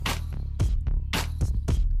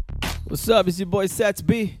What's up? It's your boy Sats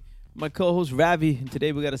B, my co-host Ravi, and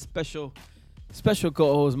today we got a special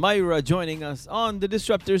co-host Myra joining us on the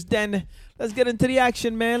Disruptors Den. Let's get into the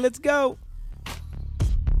action, man. Let's go.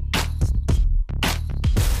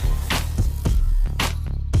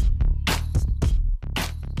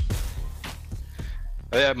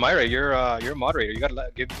 Yeah, Myra, you're a moderator. You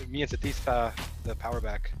gotta give me and Satish the power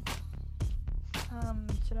back.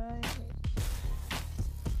 Should I? Wait.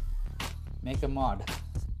 Make a mod.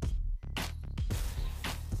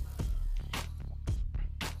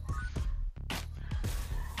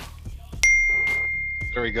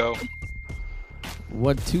 There we go.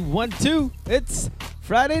 1 2 1 2. It's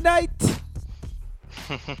Friday night.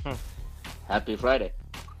 Happy Friday.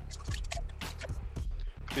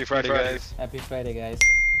 Happy Friday, guys. Happy Friday, guys.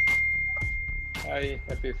 Hi,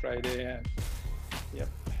 happy Friday, and yep,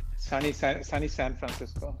 sunny San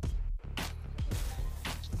Francisco.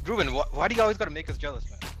 Ruben, why do you always gotta make us jealous,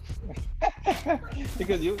 man?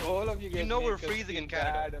 Because all of you guys, we're make us freezing in feel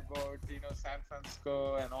Canada. bad about San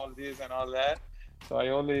Francisco and all this and all that. So I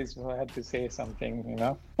always had to say something,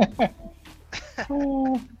 Yeah.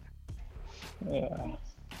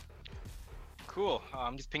 Cool.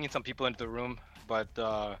 I'm just pinging some people into the room, but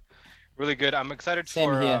really good. I'm excited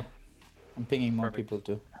Same for. here. I'm pinging more perfect. people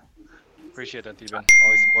too. Appreciate that, Ruben.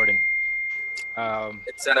 Always supporting.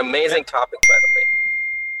 It's an amazing topic, by the way.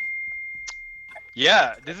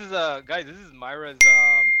 Yeah, this is guys. This is Myra's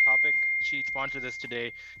topic. She sponsored this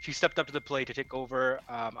today. She stepped up to the plate to take over.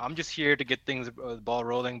 I'm just here to get things the ball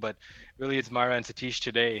rolling, but really it's Myra and Satish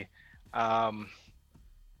today.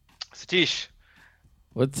 Satish,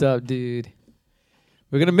 What's up, dude?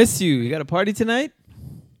 We're gonna miss you. You got a party tonight?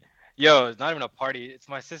 yo, it's not even a party. It's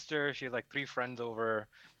my sister. She has like 3 friends over.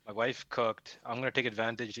 My wife cooked. I'm gonna take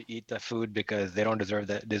advantage to eat the food because they don't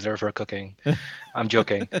deserve her cooking. I'm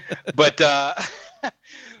joking, but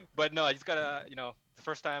but no, I just gotta the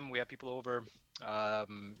first time we have people over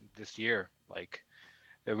this year. Like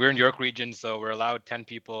we're in York region, so we're allowed 10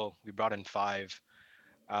 people. We brought in 5.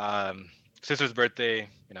 Sister's birthday,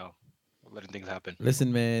 letting things happen.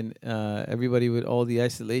 Listen, man. Everybody with all the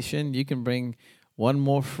isolation, you can bring one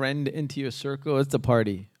more friend into your circle. It's a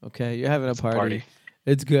party. Okay, you're having a party.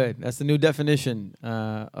 It's good. That's the new definition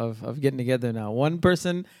of getting together now. One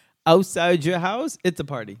person outside your house, it's a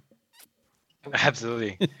party.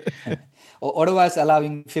 Absolutely. Otherwise,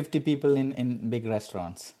 allowing 50 people in big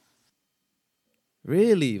restaurants.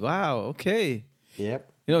 Really? Wow. Okay.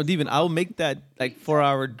 Yep. Devin, I'll make that like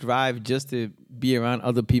 4-hour drive just to be around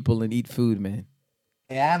other people and eat food, man.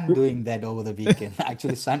 I am doing that over the weekend.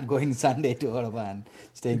 Actually, going Sunday to Ottawa and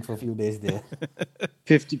staying for a few days there.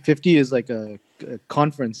 50 is like a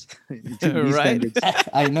conference. It's in these Right. standards.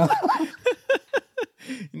 I know.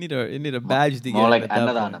 You need a badge to get More like at that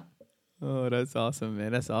point. Annadana. Oh, that's awesome,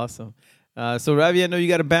 man. That's awesome. So, Ravi, I know you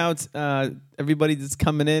got to bounce. Everybody that's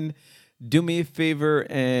coming in, do me a favor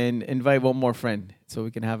and invite one more friend so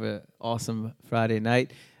we can have an awesome Friday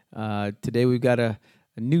night. Today we've got a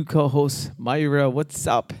new co-host, Myra. What's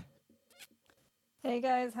up? Hey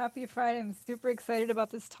guys, happy Friday! I'm super excited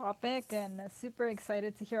about this topic and super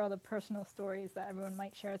excited to hear all the personal stories that everyone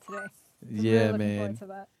might share today. Yeah, Looking man. forward to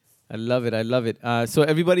that. I love it. I love it. So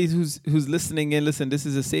everybody who's listening in, listen, this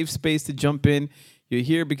is a safe space to jump in. You're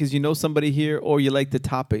here because you know somebody here or you like the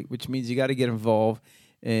topic, which means you got to get involved.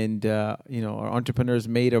 And, our entrepreneurs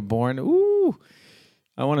made or born. Ooh,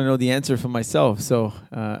 I want to know the answer for myself. So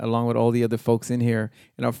along with all the other folks in here.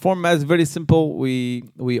 And our format is very simple. We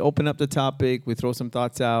open up the topic. We throw some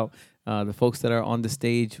thoughts out. The folks that are on the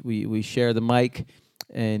stage, we share the mic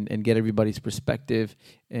and get everybody's perspective.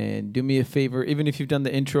 And do me a favor, even if you've done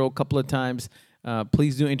the intro a couple of times,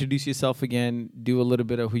 please do introduce yourself again. Do a little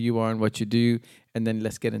bit of who you are and what you do. And then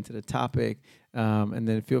let's get into the topic. And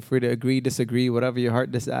then feel free to agree, disagree, whatever your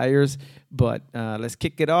heart desires. But let's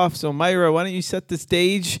kick it off. So, Myra, why don't you set the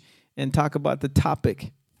stage and talk about the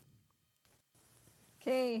topic?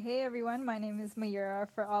 Okay, hey everyone, my name is Mayura.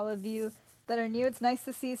 For all of you that are new, it's nice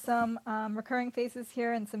to see some recurring faces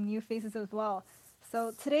here and some new faces as well.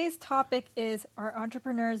 So today's topic is, are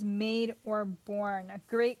entrepreneurs made or born? A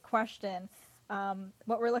great question.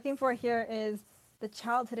 What we're looking for here is the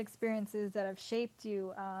childhood experiences that have shaped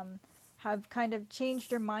you, have kind of changed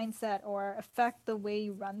your mindset or affect the way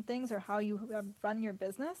you run things or how you run your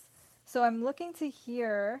business. So I'm looking to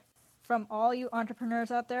hear from all you entrepreneurs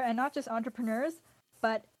out there, and not just entrepreneurs,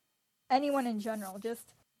 but anyone in general.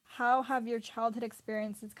 Just how have your childhood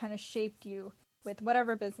experiences kind of shaped you with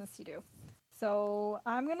whatever business you do? So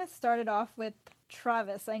I'm going to start it off with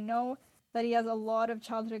Travis. I know that he has a lot of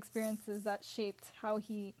childhood experiences that shaped how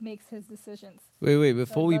he makes his decisions. Wait.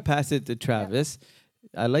 Before we that's- pass it to Travis,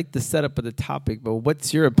 I like the setup of the topic, but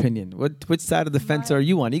what's your opinion? Which side of the fence My- are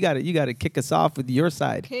you on? You got to kick us off with your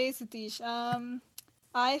side. Okay, Satish.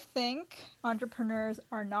 I think entrepreneurs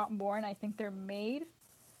are not born. I think they're made.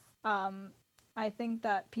 I think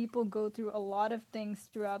that people go through a lot of things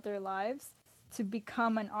throughout their lives to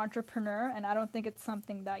become an entrepreneur, and I don't think it's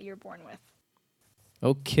something that you're born with.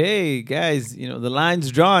 Okay, guys, the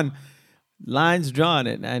lines drawn,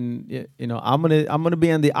 and I'm gonna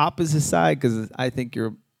be on the opposite side because I think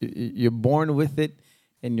you're born with it,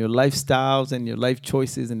 and your lifestyles and your life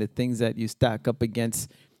choices and the things that you stack up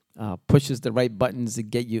against pushes the right buttons to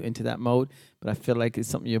get you into that mode. But I feel like it's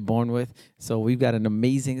something you're born with. So we've got an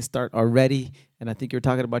amazing start already, and I think you're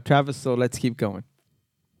talking about Travis. So let's keep going.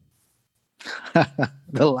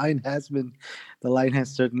 The line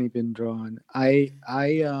has certainly been drawn.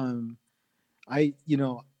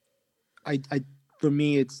 For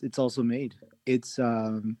me, it's also made.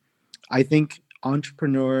 I think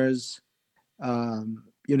entrepreneurs,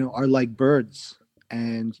 are like birds.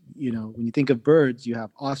 And, when you think of birds, you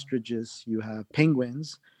have ostriches, you have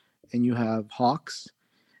penguins, and you have hawks.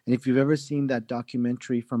 And if you've ever seen that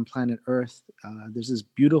documentary from Planet Earth, there's this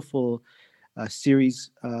beautiful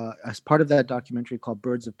series as part of that documentary called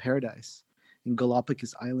Birds of Paradise in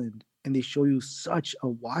Galapagos Island. And they show you such a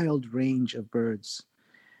wild range of birds.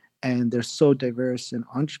 And they're so diverse. And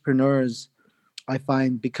entrepreneurs, I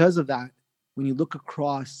find because of that, when you look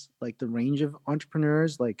across like the range of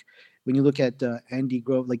entrepreneurs, like when you look at Andy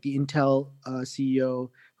Grove, like the Intel CEO,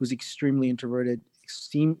 who's extremely introverted,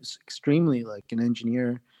 seems extremely like an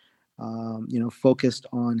engineer, focused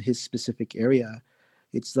on his specific area.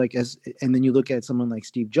 It's like and then you look at someone like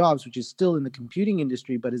Steve Jobs, which is still in the computing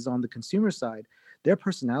industry, but is on the consumer side. Their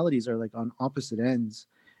personalities are like on opposite ends.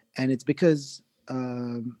 And it's because,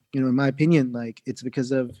 in my opinion, like it's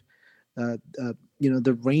because of,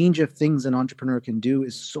 the range of things an entrepreneur can do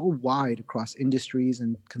is so wide across industries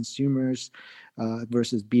and consumers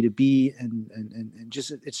versus B2B, and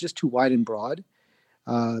just it's just too wide and broad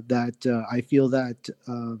that I feel that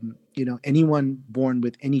anyone born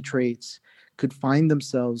with any traits could find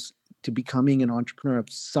themselves to becoming an entrepreneur of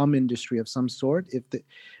some industry of some sort.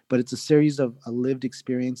 But it's a series of lived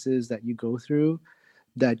experiences that you go through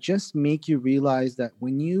that just make you realize that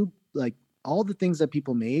when you like all the things that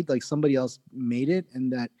people made, like somebody else made it,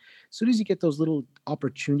 and that as soon as you get those little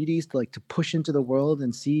opportunities to push into the world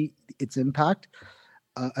and see its impact,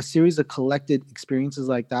 a series of collected experiences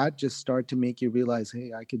like that just start to make you realize,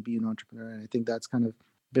 hey, I could be an entrepreneur. And I think that's kind of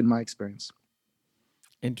been my experience.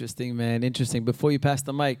 Interesting, man. Interesting. Before you pass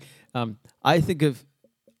the mic, I think of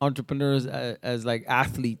entrepreneurs as like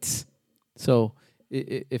athletes. So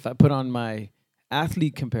if I put on my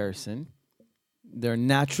athlete comparison, they're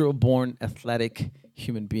natural born athletic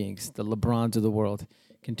human beings, the LeBrons of the world,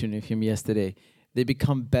 continuing from yesterday. They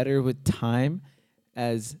become better with time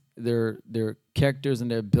as their characters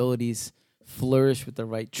and their abilities flourish with the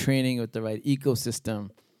right training, with the right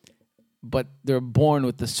ecosystem. But they're born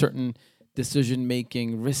with a certain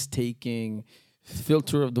decision-making, risk-taking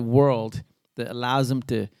filter of the world that allows them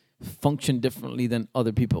to function differently than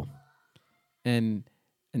other people. And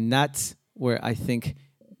that's where I think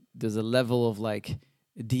there's a level of like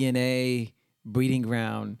DNA, breeding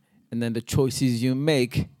ground, and then the choices you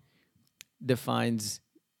make defines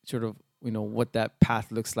sort of, what that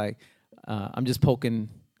path looks like. I'm just poking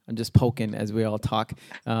as we all talk.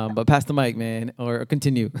 But pass the mic, man, or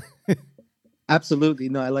continue. Absolutely.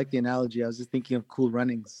 No, I like the analogy. I was just thinking of Cool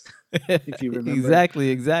Runnings, if you remember.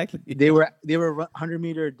 Exactly. They were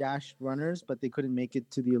 100-meter dash runners, but they couldn't make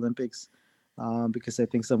it to the Olympics because I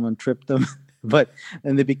think someone tripped them.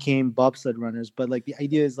 And they became bobsled runners. But like the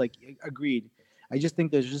idea is like, agreed. I just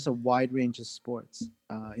think there's just a wide range of sports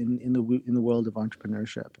in the world of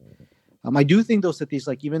entrepreneurship. I do think though, Satish,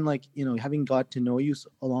 like even like having got to know you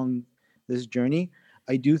along this journey,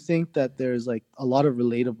 I do think that there's like a lot of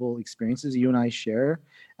relatable experiences you and I share,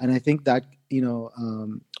 and I think that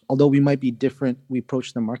although we might be different, we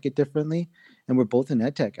approach the market differently, and we're both in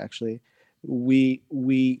edtech actually.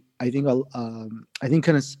 I think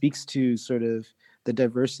kind of speaks to sort of the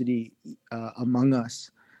diversity among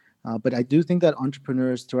us. But I do think that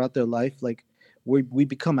entrepreneurs throughout their life, like we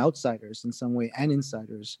become outsiders in some way and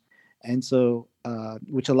insiders. And so,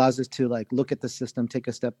 which allows us to like look at the system, take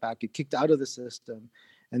a step back, get kicked out of the system,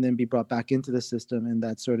 and then be brought back into the system. And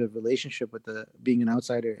that sort of relationship with being an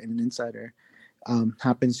outsider and an insider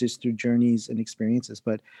happens just through journeys and experiences.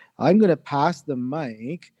 But I'm going to pass the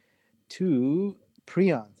mic to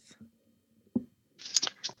Priyanth.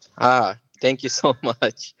 Thank you so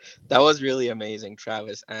much. That was really amazing,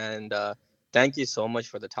 Travis. And thank you so much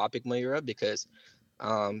for the topic, Mayura, because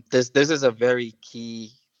This is a very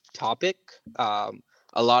key topic. A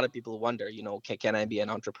lot of people wonder, can I be an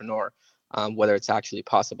entrepreneur? Whether it's actually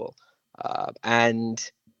possible.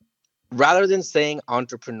 And rather than saying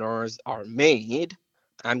entrepreneurs are made,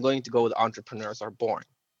 I'm going to go with entrepreneurs are born,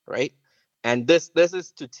 right? And this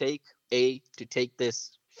is to take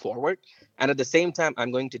this forward, and at the same time,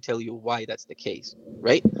 I'm going to tell you why that's the case,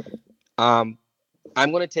 right? I'm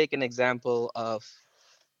going to take an example of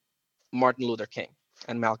Martin Luther King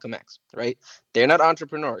and Malcolm X, right? They're not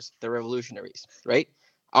entrepreneurs, they're revolutionaries, right?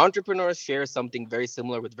 Entrepreneurs share something very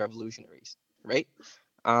similar with revolutionaries, right?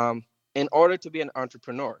 In order to be an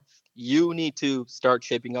entrepreneur, you need to start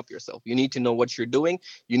shaping up yourself. You need to know what you're doing.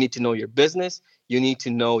 You need to know your business. You need to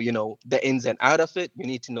know, the ins and out of it. You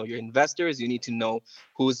need to know your investors. You need to know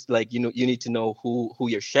who's you need to know who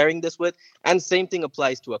you're sharing this with. And same thing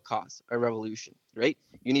applies to a cause, a revolution, right?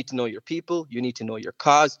 You need to know your people. You need to know your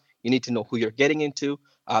cause. You need to know who you're getting into,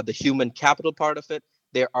 the human capital part of it.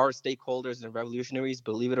 There are stakeholders and revolutionaries,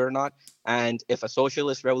 believe it or not. And if a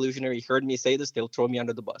socialist revolutionary heard me say this, they'll throw me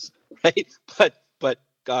under the bus, right?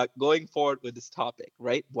 But going forward with this topic,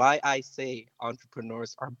 right? Why I say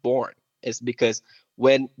entrepreneurs are born is because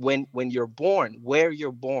when you're born, where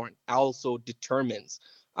you're born also determines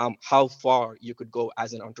how far you could go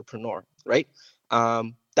as an entrepreneur, right?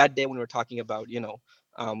 That day when we were talking about,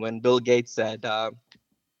 when Bill Gates said,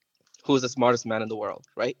 who's the smartest man in the world,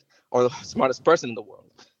 right? Or the smartest person in the world.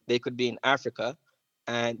 They could be in Africa,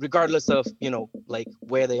 and regardless of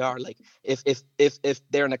where they are, like if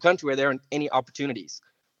they're in a country where there aren't any opportunities,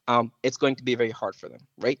 it's going to be very hard for them,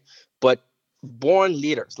 right? But born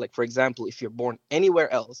leaders, like for example, if you're born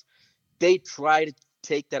anywhere else, they try to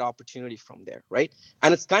take that opportunity from there, right?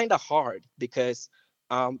 And it's kind of hard because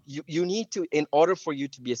you need to, in order for you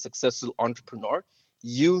to be a successful entrepreneur,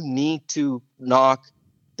 you need to knock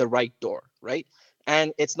the right door, right?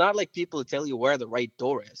 And it's not like people tell you where the right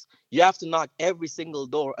door is. You have to knock every single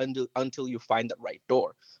door until you find the right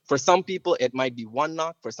door. For some people, it might be one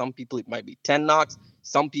knock. For some people, it might be 10 knocks.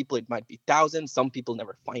 Some people, it might be thousands. Some people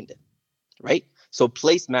never find it, right? So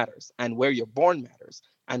place matters, and where you're born matters.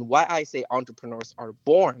 And why I say entrepreneurs are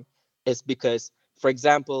born is because, for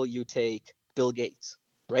example, you take Bill Gates,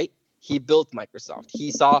 right? He built Microsoft.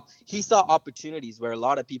 He saw opportunities where a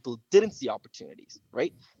lot of people didn't see opportunities,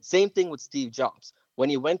 right? Same thing with Steve Jobs. When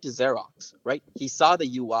he went to Xerox, right? He saw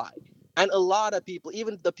the UI. And a lot of people,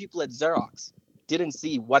 even the people at Xerox, didn't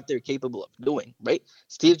see what they're capable of doing, right?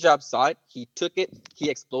 Steve Jobs saw it, he took it, he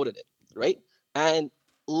exploded it, right? And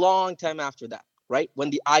long time after that, right? When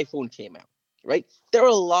the iPhone came out, right? There were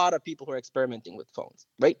a lot of people who are experimenting with phones,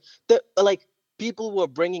 right? People were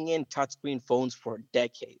bringing in touchscreen phones for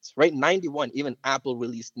decades, right? 91, even Apple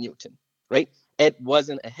released Newton, right? It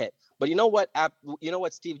wasn't a hit. But you know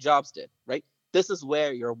what Steve Jobs did, right? This is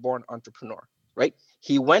where you're a born entrepreneur, right?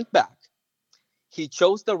 He went back. He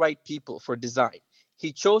chose the right people for design.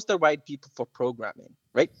 He chose the right people for programming,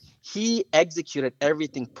 right? He executed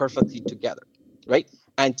everything perfectly together, right?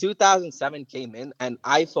 And 2007 came in, and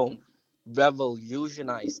iPhone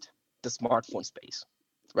revolutionized the smartphone space,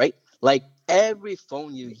 right? Like every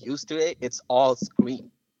phone you use today, it's all screen.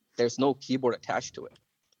 There's no keyboard attached to it,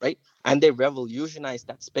 right? And they revolutionized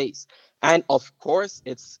that space. And of course,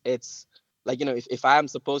 it's like, if I am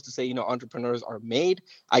supposed to say, entrepreneurs are made,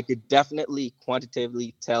 I could definitely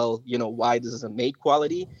quantitatively tell, why this is a made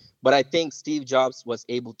quality. But I think Steve Jobs was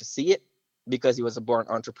able to see it because he was a born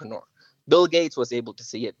entrepreneur. Bill Gates was able to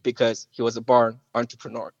see it because he was a born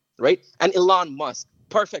entrepreneur, right? And Elon Musk,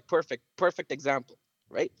 perfect example,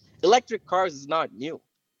 right? Electric cars is not new.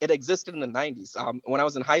 It existed in the 90s. When I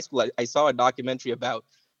was in high school, I saw a documentary about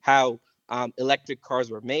how electric cars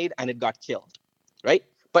were made and it got killed, right?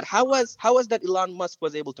 But how was that Elon Musk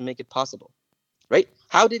was able to make it possible, right?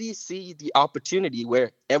 How did he see the opportunity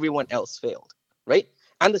where everyone else failed, right?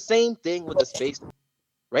 And the same thing with the space,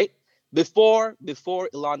 right? Before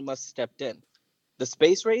Elon Musk stepped in, the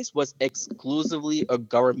space race was exclusively a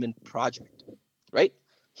government project, right?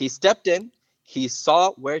 He stepped in, he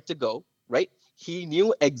saw where to go, right? He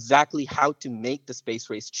knew exactly how to make the space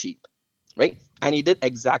race cheap, right? And he did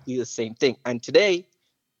exactly the same thing. And today,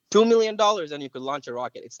 $2 million and you could launch a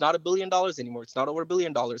rocket. It's not $1 billion anymore. It's not over $1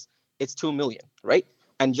 billion. It's 2 million, right?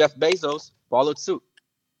 And Jeff Bezos followed suit,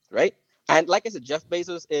 right? And like I said, Jeff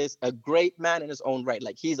Bezos is a great man in his own right.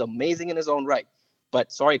 Like, he's amazing in his own right.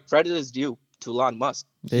 But sorry, credit is due to Elon Musk.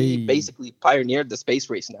 He basically pioneered the space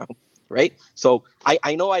race now, right? So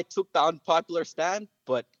I know I took the unpopular stand,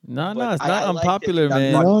 but no, but it's not unpopular,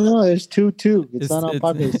 man. No, it's 2-2. It's not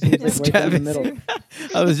unpopular. It seems like right in the middle.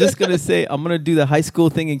 I was just gonna say I'm gonna do the high school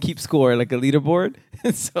thing and keep score like a leaderboard.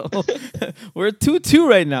 So we're 2-2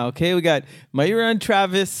 right now. Okay, we got Mayura and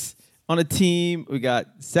Travis on a team. We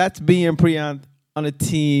got Sats B and Priyant on a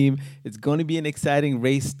team. It's going to be an exciting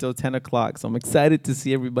race till 10 o'clock. So I'm excited to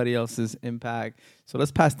see everybody else's impact. So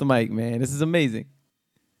let's pass the mic, man. This is amazing.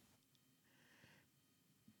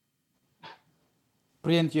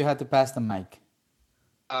 Priyant, you have to pass the mic.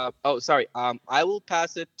 Sorry. I will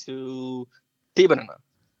pass it to Tibanana.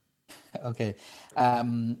 Okay.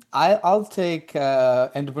 I'll take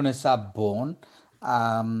Entrepreneurs Are Born.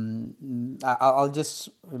 I'll just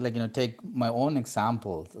take my own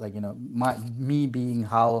example, me being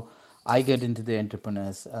how I get into the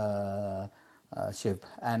entrepreneurs ship,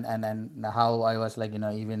 and how I was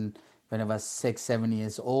even when I was 6-7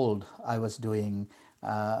 years old, I was doing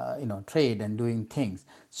trade and doing things.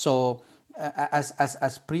 So as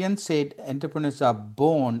Priyan said, entrepreneurs are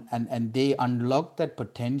born and they unlock that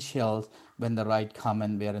potential when the right come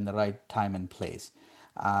and we're in the right time and place.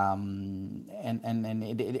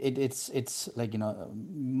 It's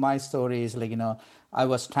my story is I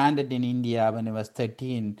was stranded in India when I was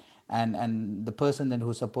 13, and the person then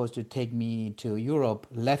who's supposed to take me to Europe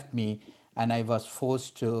left me, and I was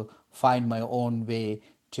forced to find my own way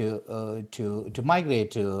to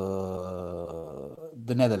migrate to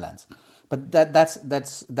the Netherlands. But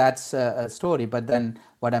that's a story. But then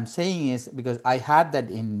what I'm saying is, because I had that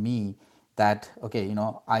in me, that okay,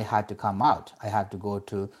 I had to come out, I had to go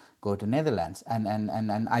to Netherlands,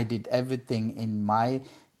 and I did everything in my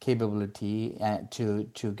capability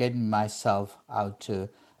to get myself out to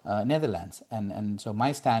Netherlands, and so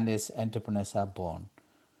my stand is entrepreneurs are born.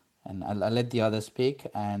 And I'll let the others speak,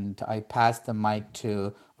 and I pass the mic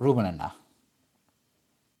to Rubenana.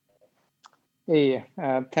 Hey,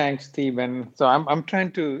 thanks, Stephen. So I'm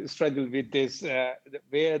trying to struggle with this,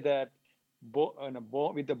 where that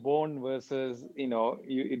with the born versus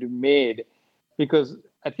it made, because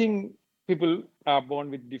I think people are born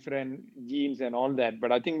with different genes and all that.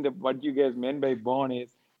 But I think that what you guys meant by born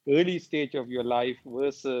is early stage of your life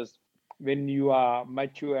versus when you are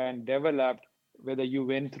mature and developed, whether you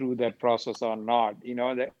went through that process or not.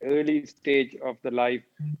 The early stage of the life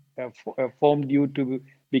formed you to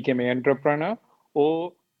become an entrepreneur,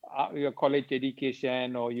 or your college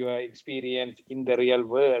education or your experience in the real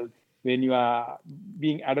world when you are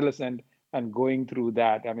being adolescent and going through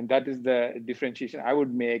that. I mean, that is the differentiation I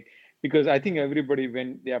would make, because I think everybody,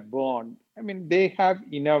 when they are born, I mean, they have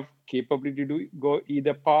enough capability to go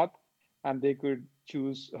either path, and they could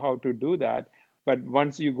choose how to do that. But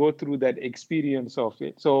once you go through that experience of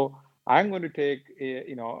it, so I'm going to take,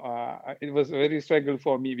 it was very struggle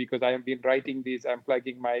for me, because I have been writing this, I'm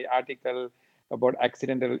plugging my article about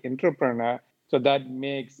accidental entrepreneur. So that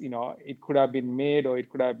makes, it could have been made, or it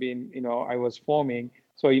could have been, I was forming.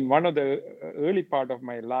 So in one of the early part of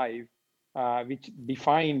my life, which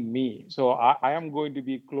defined me. So I am going to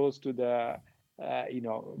be close to the,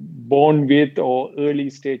 born with or early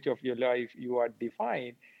stage of your life you are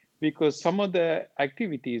defined, because some of the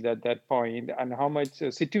activities at that point and how much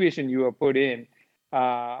situation you are put in,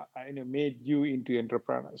 made you into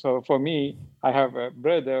entrepreneur. So for me, I have a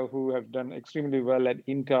brother who have done extremely well at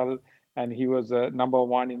Intel, and he was number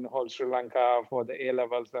one in whole Sri Lanka for the A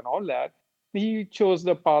levels and all that. He chose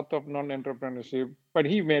the path of non-entrepreneurship, but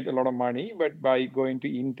he made a lot of money. But by going to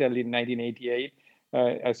Intel in 1988,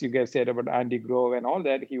 as you guys said about Andy Grove and all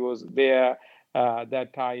that, he was there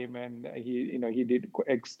that time, and he did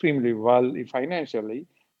extremely well financially.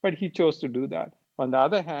 But he chose to do that. On the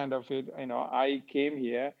other hand of it, I came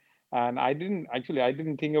here, and I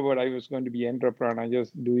didn't think about I was going to be entrepreneur,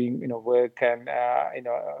 just doing work and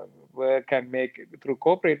make it through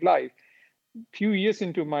corporate life. Few years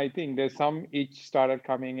into my thing, there's some itch started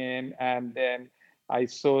coming in, and then I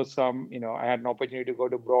saw some, I had an opportunity to go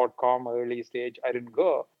to Broadcom early stage. I didn't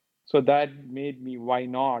go. So that made me, why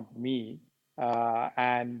not me?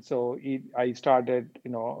 And so I started,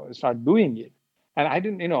 start doing it. And I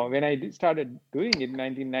didn't, when I started doing it in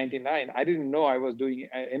 1999, I didn't know I was doing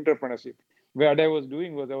entrepreneurship. What I was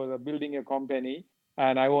doing was I was building a company,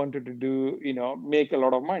 and I wanted to do, make a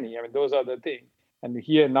lot of money. I mean, those are the things. And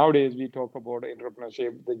here nowadays we talk about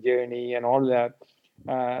entrepreneurship, the journey, and all that,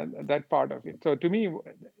 that part of it. So to me,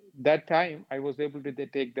 that time I was able to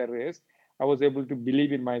take the risk. I was able to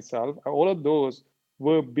believe in myself. All of those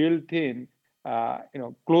were built in,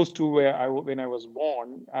 close to where when I was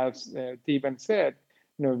born. As Theban said,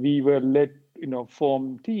 we were let,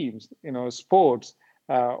 form teams, sports,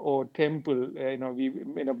 or temple. We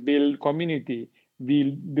build community.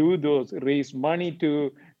 We'll do those, raise money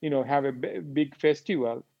to have a big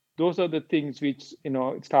festival. Those are the things which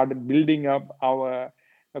started building up our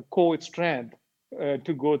core strength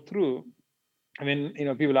to go through. I mean,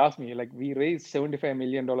 people ask me, like, we raised $75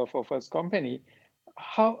 million for first company.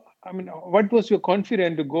 What was your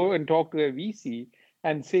confidence to go and talk to a VC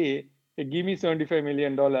and say, hey, give me $75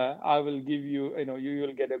 million, I will give you, you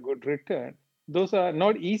will get a good return. Those are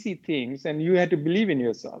not easy things, and you have to believe in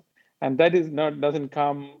yourself. And that doesn't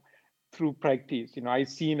come through practice. I've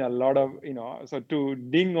seen a lot of, so to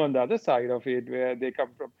ding on the other side of it, where they come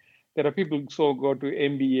from, there are people who go to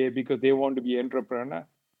MBA because they want to be entrepreneur.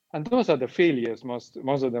 And those are the failures, most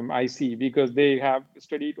of them I see, because they have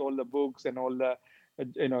studied all the books and all the,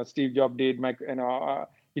 Steve Jobs did.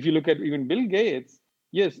 If you look at even Bill Gates,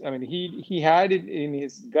 yes, I mean he had it in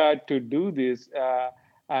his gut to do this,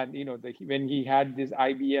 and when he had this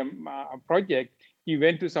IBM project, he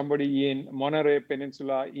went to somebody in Monterey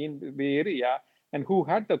Peninsula in the Bay Area, and who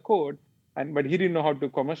had the code, but he didn't know how to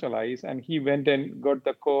commercialize, and he went and got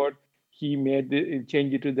the code. He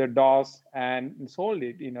changed it to the DOS and sold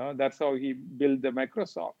it. That's how he built the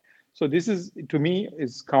Microsoft. So this is, to me,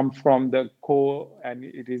 is come from the core, and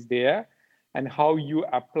it is there, and how you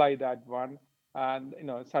apply that one. And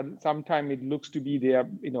sometimes it looks to be there,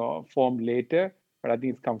 formed later, but I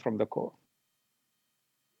think it's come from the core.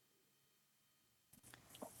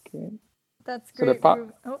 Okay. That's great.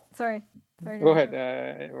 Oh, sorry. Go ahead.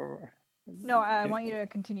 No, I want you to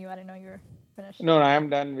continue. I didn't know you were finished. No, I am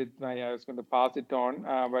done with I was going to pass it on.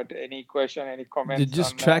 But any question, any comments? You're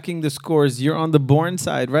just tracking the scores. You're on the Born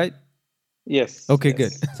side, right? Yes. Okay,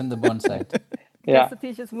 good. It's on the Born side. Yeah.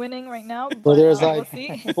 Satish is winning right now. Well, there's we'll like see.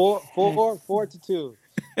 4-2.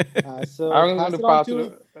 So I'm going to pass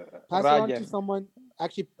it on to someone.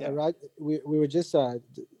 Actually, Raj, we were just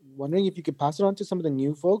wondering if you could pass it on to some of the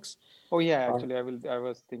new folks. Oh yeah, actually, I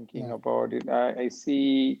was thinking about it. I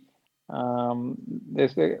see.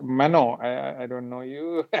 There's a Mano. I don't know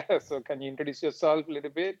you, so can you introduce yourself a little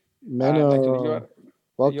bit? Mano, actually,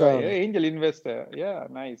 welcome. You're an angel investor. Yeah,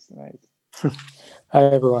 nice. Hi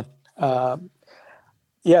everyone.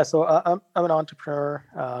 So I'm an entrepreneur,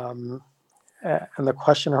 and the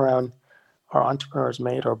question around are entrepreneurs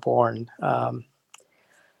made or born?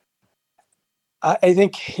 I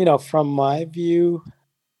think from my view,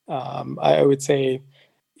 I would say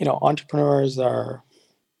entrepreneurs are.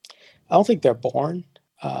 I don't think they're born.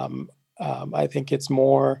 I think it's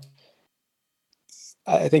more.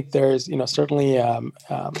 I think there's certainly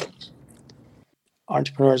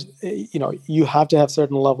entrepreneurs. You have to have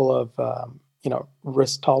certain level of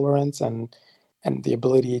risk tolerance and the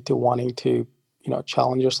ability to wanting to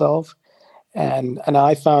challenge yourself. And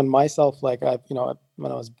I found myself like when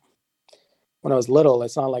I was little,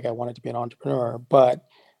 it's not like I wanted to be an entrepreneur, but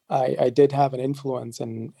I did have an influence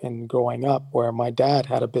in growing up where my dad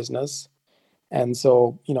had a business. And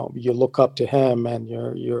so, you look up to him and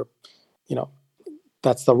you're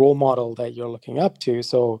that's the role model that you're looking up to.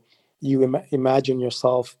 So you imagine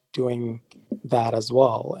yourself doing that as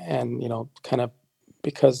well. And, kind of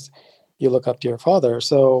because you look up to your father.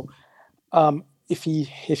 So if he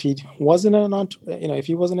wasn't if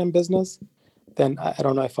he wasn't in business, then I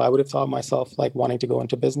don't know if I would have thought myself like wanting to go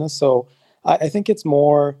into business. So I think it's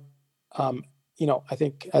more, I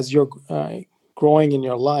think as you're growing in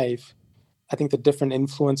your life, I think the different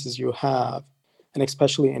influences you have, and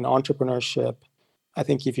especially in entrepreneurship, I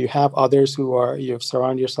think if you have others you've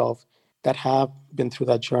surrounded yourself that have been through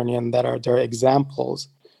that journey and that are their examples,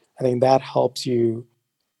 I think that helps you,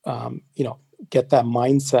 get that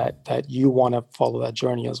mindset that you want to follow that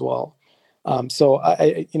journey as well. So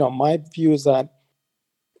my view is that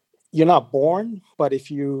you're not born, but if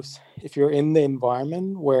you're in the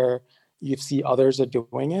environment where you see others are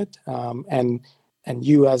doing it, and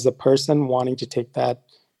you as a person wanting to take that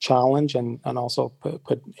challenge and also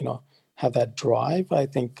put have that drive, I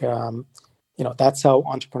think that's how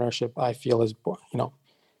entrepreneurship I feel is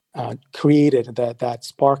created. That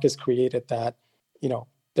spark is created. That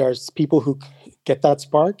there's people who get that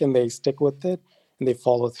spark and they stick with it and they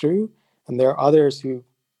follow through. And there are others who,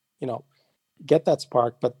 get that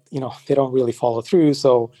spark, but, they don't really follow through.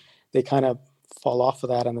 So they kind of fall off of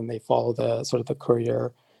that and then they follow the sort of the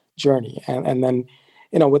career journey. And then,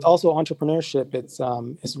 with also entrepreneurship,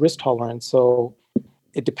 it's risk tolerance. So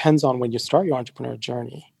it depends on when you start your entrepreneur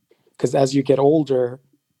journey. Because as you get older,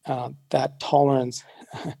 that tolerance,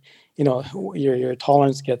 your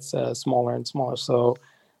tolerance gets smaller and smaller.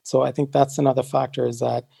 So I think that's another factor is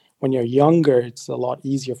that when you're younger, it's a lot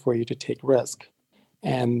easier for you to take risk.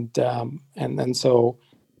 And so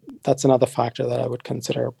that's another factor that I would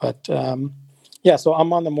consider. But so I'm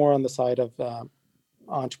more on the side of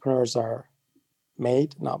entrepreneurs are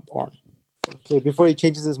made, not born. Okay, before he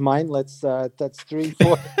changes his mind, that's 3,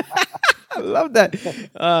 4. I love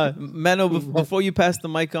that. Mano, before you pass the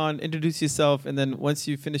mic on, introduce yourself, and then once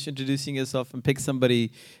you finish introducing yourself and pick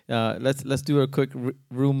somebody, let's do a quick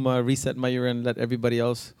room reset, Mayura, and let everybody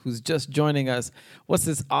else who's just joining us. What's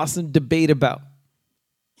this awesome debate about?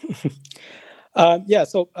 Yeah,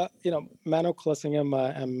 so Mano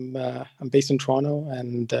Clissingham, I'm based in Toronto,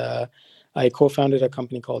 and I co-founded a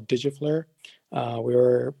company called Digifleur. We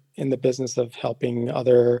were in the business of helping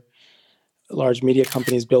other large media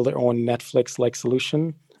companies build their own Netflix-like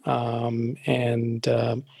solution, and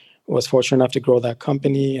was fortunate enough to grow that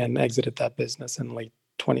company and exited that business in late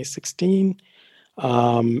 2016.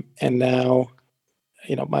 And now,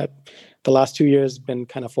 the last 2 years been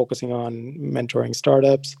kind of focusing on mentoring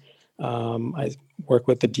startups. I work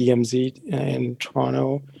with the DMZ in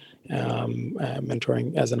Toronto,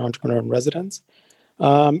 mentoring as an entrepreneur in residence,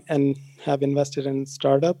 and have invested in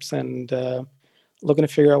startups and looking to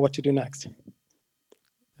figure out what to do next.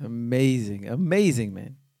 Amazing,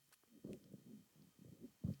 man.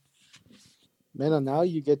 Mano, now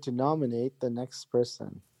you get to nominate the next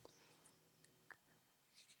person.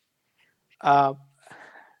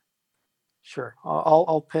 Sure,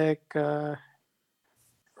 I'll pick Ravina.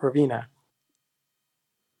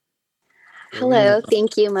 Hello,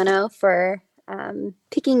 thank you, Mano, for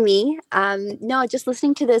picking me. No, just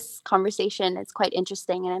listening to this conversation, it's quite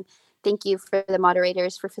interesting, and thank you for the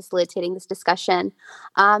moderators for facilitating this discussion.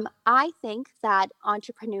 I think that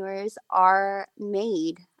entrepreneurs are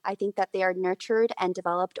made. I think that they are nurtured and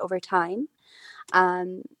developed over time.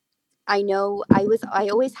 I know I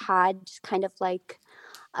always had kind of like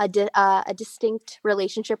a distinct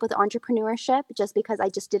relationship with entrepreneurship, just because I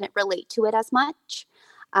just didn't relate to it as much.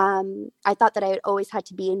 I thought that I always had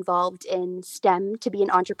to be involved in STEM to be an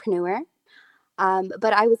entrepreneur.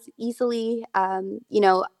 But I was easily, I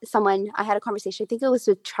had a conversation, I think it was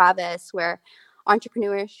with Travis, where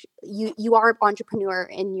entrepreneurs, you are an entrepreneur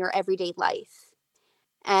in your everyday life.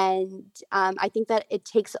 And I think that it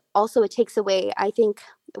takes away, I think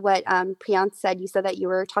what Priyank said, you said that you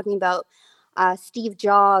were talking about Steve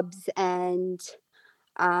Jobs, and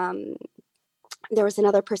there was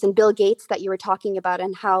another person, Bill Gates, that you were talking about,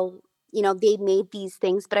 and how, they made these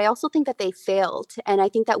things, but I also think that they failed. And I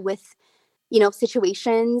think that with,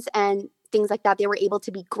 situations and things like that, they were able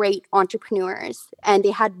to be great entrepreneurs, and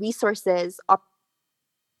they had resources for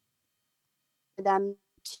them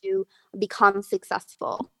to become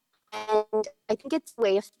successful. And I think it's a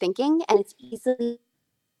way of thinking, and it's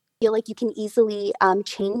feel like you can easily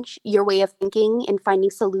change your way of thinking and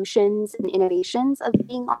finding solutions and innovations of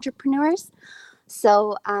being entrepreneurs.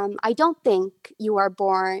 So I don't think you are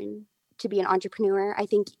born to be an entrepreneur. I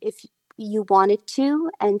think if you wanted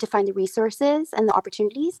to, and to find the resources and the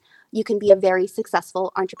opportunities, you can be a very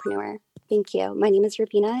successful entrepreneur. Thank you. My name is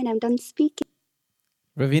Ravina, and I'm done speaking.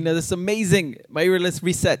 Ravina, this is amazing. Mayura, let's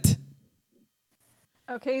reset.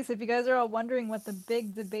 Okay, so if you guys are all wondering what the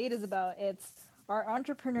big debate is about, it's, are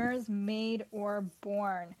entrepreneurs made or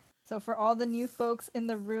born? So for all the new folks in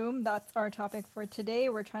the room, that's our topic for today.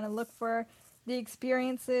 We're trying to look for the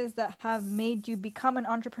experiences that have made you become an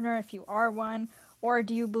entrepreneur, if you are one, or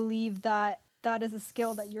do you believe that that is a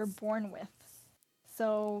skill that you're born with?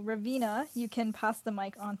 So Ravina, you can pass the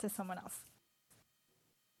mic on to someone else.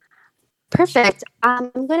 Perfect.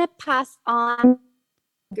 I'm going to pass on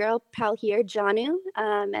girl pal here, Janu,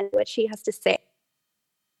 and what she has to say.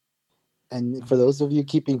 And for those of you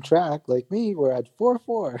keeping track, like me, we're at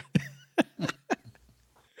 4-4.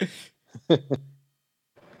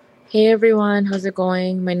 Hey everyone, how's it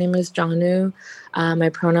going? My name is Janu. My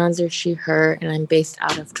pronouns are she, her, and I'm based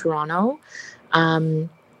out of Toronto.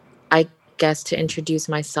 I guess to introduce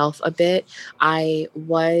myself a bit, I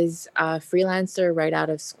was a freelancer right out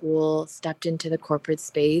of school, stepped into the corporate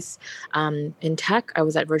space in tech. I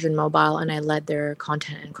was at Virgin Mobile and I led their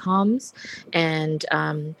content and comms. And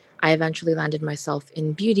I eventually landed myself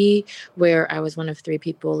in beauty, where I was one of 3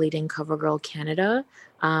 people leading CoverGirl Canada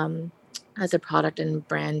as a product and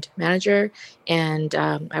brand manager. And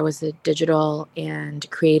I was the digital and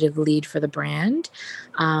creative lead for the brand.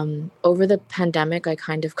 Over the pandemic, I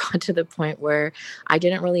kind of got to the point where I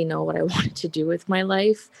didn't really know what I wanted to do with my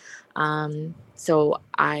life. So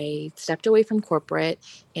I stepped away from corporate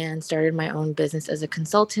and started my own business as a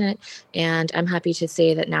consultant. And I'm happy to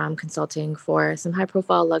say that now I'm consulting for some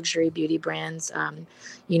high-profile luxury beauty brands,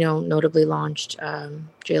 notably launched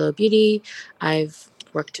JLo Beauty. I've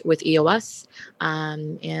worked with EOS,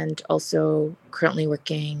 and also currently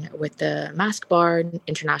working with the Mask Bar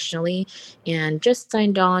internationally, and just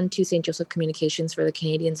signed on to St. Joseph Communications for the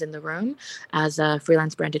Canadians in the room as a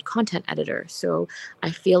freelance branded content editor. So I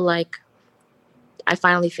feel like I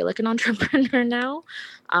finally feel like an entrepreneur now.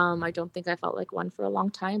 I don't think I felt like one for a long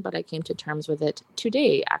time, but I came to terms with it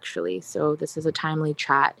today, actually. So this is a timely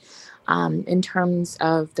chat. In terms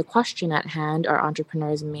of the question at hand, are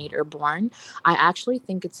entrepreneurs made or born? I actually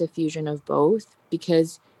think it's a fusion of both,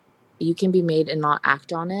 because you can be made and not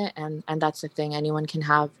act on it. And that's the thing. Anyone can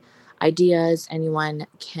have ideas, anyone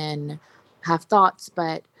can have thoughts,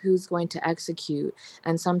 but who's going to execute?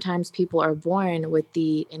 And sometimes people are born with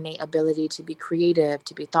the innate ability to be creative,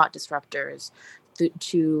 to be thought disruptors,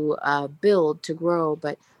 to build, to grow,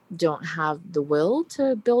 but don't have the will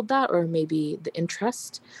to build that, or maybe the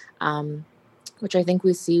interest, which I think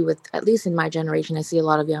we see with, at least in my generation, I see a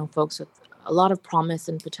lot of young folks with a lot of promise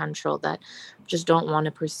and potential that just don't want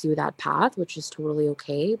to pursue that path, which is totally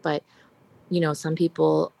okay. But, some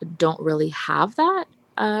people don't really have that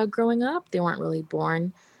growing up. They weren't really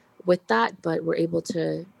born with that, but were able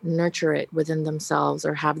to nurture it within themselves,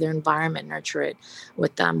 or have their environment nurture it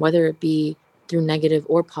with them, whether it be through negative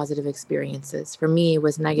or positive experiences. For me, it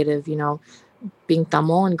was negative, being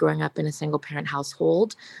Tamil and growing up in a single parent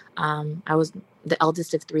household. I was the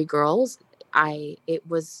eldest of 3 girls. It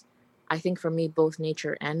was, I think, for me, both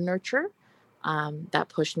nature and nurture that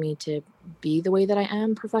pushed me to be the way that I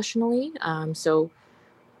am professionally. So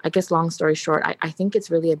I guess, long story short, I think it's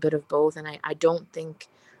really a bit of both. And I don't think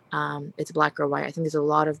it's black or white. I think there's a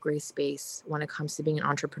lot of gray space when it comes to being an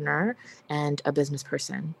entrepreneur and a business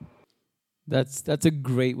person. That's a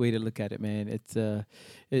great way to look at it, man. It's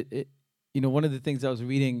one of the things I was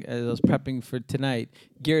reading as I was prepping for tonight,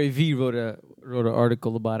 Gary Vee wrote an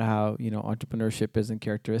article about how, entrepreneurship is and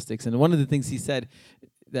characteristics. And one of the things he said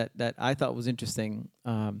that I thought was interesting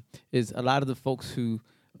is a lot of the folks who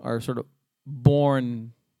are sort of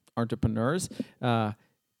born entrepreneurs,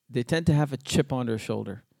 they tend to have a chip on their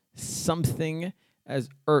shoulder. Something has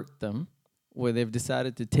irked them where they've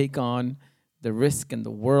decided to take on the risk in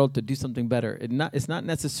the world to do something better. It's not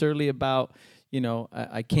necessarily about,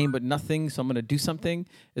 I came but nothing, so I'm going to do something.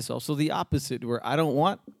 It's also the opposite, where I don't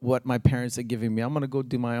want what my parents are giving me. I'm going to go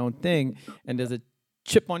do my own thing. And there's a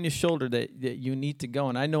chip on your shoulder that you need to go.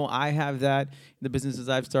 And I know I have that. The businesses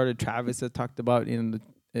I've started, Travis has talked about,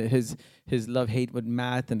 his love-hate with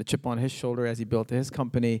math and the chip on his shoulder as he built his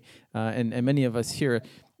company. And many of us here,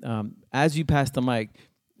 as you pass the mic,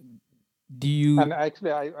 do you... And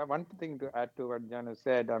actually, I one thing to add to what Janu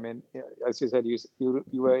said. I mean, as you said, you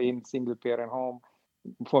were in single parent home.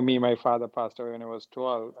 For me, my father passed away when I was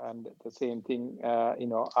 12, and the same thing.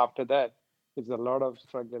 After that, it's a lot of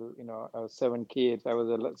struggle. I was 7 kids. I was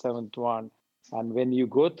the 7th one, and when you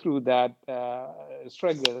go through that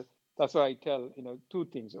struggle, that's why I tell 2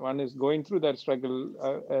 things. One is going through that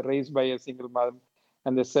struggle, raised by a single mother,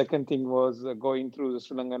 and the second thing was going through the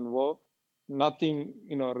Sri Lankan war. Nothing,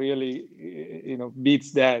 really,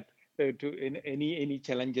 beats that to any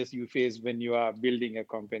challenges you face when you are building a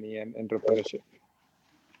company and entrepreneurship.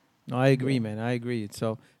 No, I agree, man. I agree.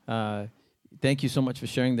 So, thank you so much for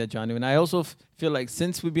sharing that, Janu. And I also feel like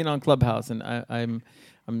since we've been on Clubhouse, and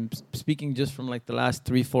I'm speaking just from like the last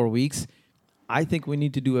 3-4 weeks, I think we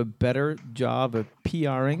need to do a better job of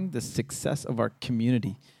PRing the success of our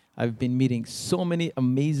community. I've been meeting so many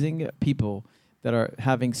amazing people that are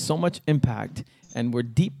having so much impact, and we're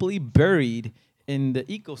deeply buried in the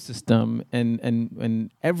ecosystem. And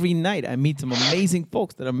every night I meet some amazing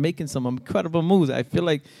folks that are making some incredible moves. I feel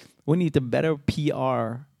like we need to better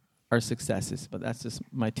PR our successes, but that's just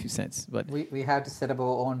my 2 cents. But we have to set up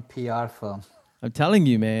our own PR firm. I'm telling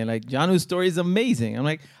you, man, like Janu's story is amazing. I'm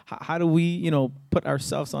like, how do we, put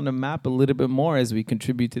ourselves on the map a little bit more as we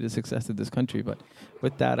contribute to the success of this country? But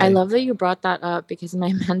with that, I love that you brought that up, because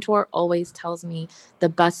my mentor always tells me the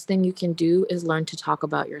best thing you can do is learn to talk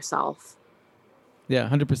about yourself. Yeah,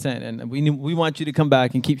 100%. And we want you to come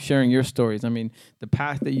back and keep sharing your stories. I mean, the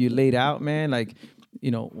path that you laid out, man, like,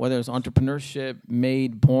 whether it's entrepreneurship,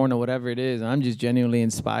 made, born, or whatever it is, I'm just genuinely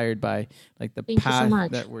inspired by like the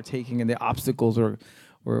path that we're taking and the obstacles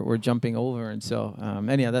we're jumping over. And so,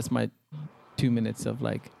 anyhow, that's my 2 minutes of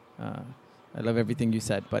like, I love everything you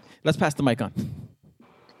said. But let's pass the mic on.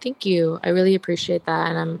 Thank you. I really appreciate that.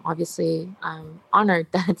 And I'm obviously honored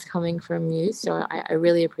that it's coming from you. So I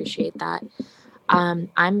really appreciate that.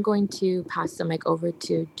 I'm going to pass the mic over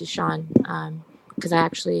to Deshaun, because I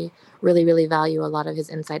actually really, really value a lot of his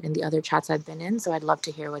insight in the other chats I've been in. So I'd love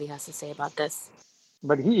to hear what he has to say about this.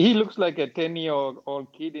 But he looks like a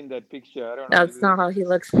 10-year-old kid in that picture. I don't know. That's not how he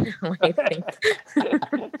looks. I think.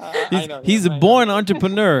 He's a born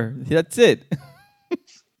entrepreneur. That's it.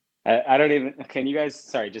 I don't even. Can you guys?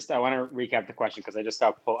 Sorry, I want to recap the question because I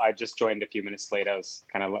just joined a few minutes late. I was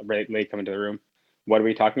kind of late coming to the room. What are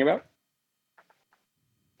we talking about?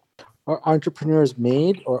 Are entrepreneurs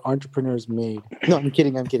made or entrepreneurs made? No, I'm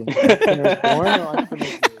kidding. Entrepreneurs born or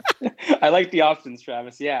entrepreneurs made? I like the options,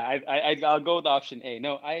 Travis. Yeah, I'll go with option A.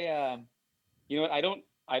 No, you know what?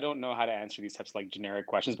 I don't know how to answer these types of like generic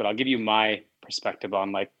questions, but I'll give you my perspective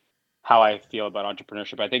on like how I feel about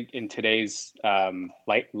entrepreneurship. I think in today's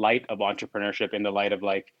light of entrepreneurship, in the light of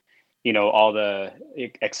like, you know, all the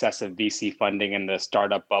excessive VC funding and the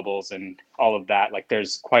startup bubbles and all of that, like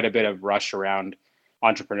there's quite a bit of rush around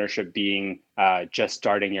entrepreneurship being just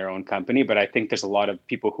starting your own company. But I think there's a lot of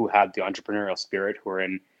people who have the entrepreneurial spirit who are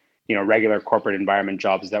in, you know, regular corporate environment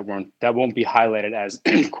jobs that won't be highlighted as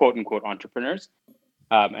quote unquote entrepreneurs.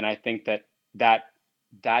 And I think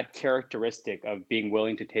that characteristic of being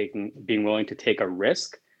willing to take a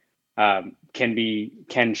risk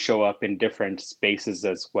can show up in different spaces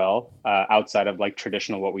as well, outside of like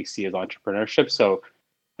traditional what we see as entrepreneurship. So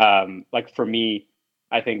like for me,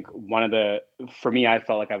 I think I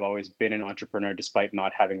felt like I've always been an entrepreneur despite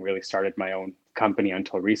not having really started my own company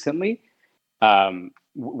until recently,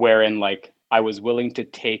 wherein like I was willing to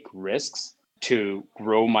take risks to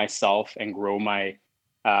grow myself and grow my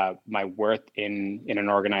worth in an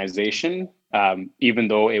organization, even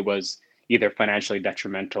though it was either financially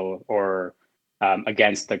detrimental or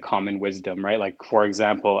against the common wisdom, right? Like for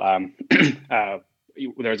example, there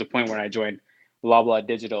was a point when I joined Loblaw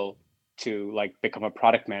Digital to like become a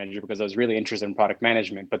product manager because I was really interested in product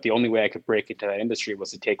management, but the only way I could break into that industry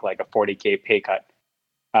was to take like a 40K pay cut,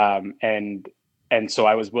 and so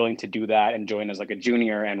I was willing to do that and join as like a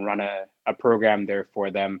junior and run a program there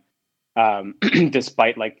for them.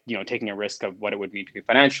 Despite like, you know, taking a risk of what it would mean to me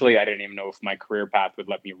financially. I didn't even know if my career path would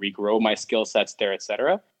let me regrow my skill sets there,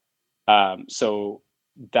 etc. So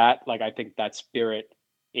that, like, I think that spirit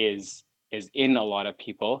is in a lot of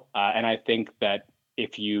people, and I think that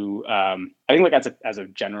if you, I think like as a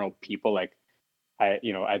general people, like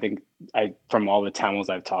I think from all the Tamils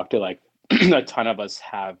I've talked to, like a ton of us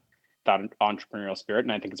have that entrepreneurial spirit,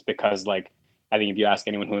 and I think it's because like, I think if you ask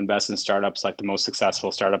anyone who invests in startups, like the most successful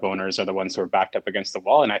startup owners are the ones who are backed up against the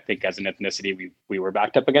wall. And I think as an ethnicity, we were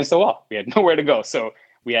backed up against the wall. We had nowhere to go. So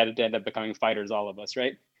we had to end up becoming fighters, all of us,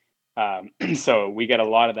 right? So we get a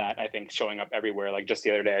lot of that, I think, showing up everywhere. Like just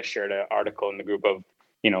the other day, I shared an article in the group of,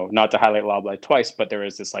 you know, not to highlight Loblaw twice, but there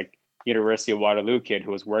was this like University of Waterloo kid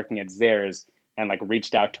who was working at Zehrs and like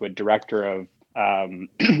reached out to a director of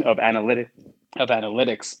analytics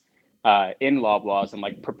in Loblaws and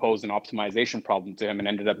like proposed an optimization problem to him, and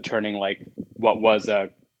ended up turning like what was a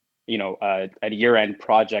year-end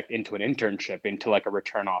project into an internship, into like a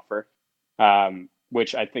return offer,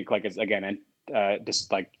 which I think like is again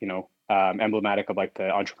just like, you know, emblematic of like the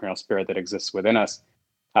entrepreneurial spirit that exists within us.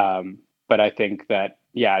 But I think that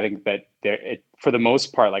for the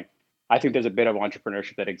most part, like I think there's a bit of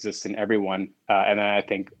entrepreneurship that exists in everyone, and then I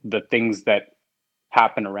think the things that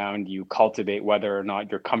happen around you cultivate whether or not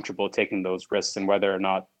you're comfortable taking those risks, and whether or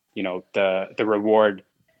not, you know, the reward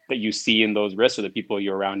that you see in those risks, or the people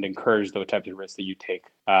you're around encourage those types of risks that you take,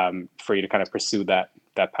 for you to kind of pursue that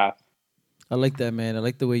path. I like that, man. I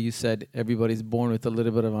like the way you said everybody's born with a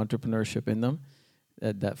little bit of entrepreneurship in them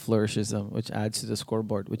that flourishes them, which adds to the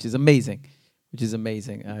scoreboard, which is amazing.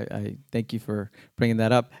 I thank you for bringing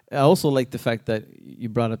that up. I also like the fact that you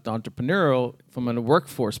brought up the entrepreneurial from a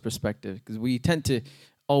workforce perspective, because we tend to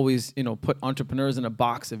always, you know, put entrepreneurs in a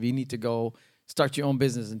box of you need to go start your own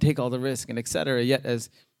business and take all the risk and et cetera. Yet as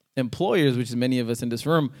employers, which is many of us in this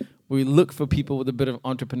room, we look for people with a bit of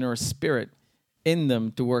entrepreneurial spirit in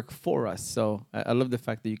them to work for us. So I love the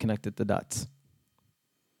fact that you connected the dots.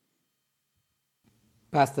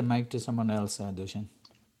 Pass the mic to someone else, Dushan.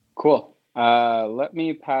 Cool. Let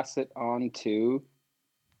me pass it on to.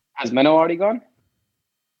 Has Menno already gone?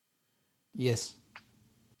 Yes.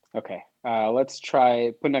 Okay. Let's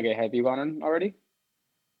try Punage. Have you gone already?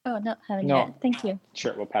 Oh, no, haven't No. yet. Thank you.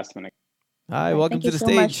 Sure, we'll pass to Punage. Hi, welcome Thank to the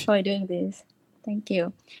you so much stage. for doing this. Thank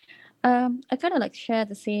you. I kind of like share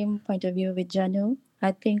the same point of view with Janu.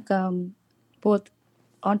 I think both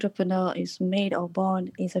entrepreneur is made or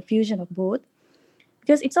born is a fusion of both,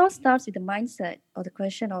 because it all starts with the mindset or the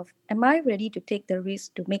question of, am I ready to take the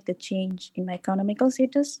risk to make the change in my economical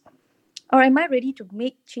status? Or am I ready to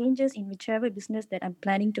make changes in whichever business that I'm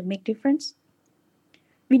planning to make difference?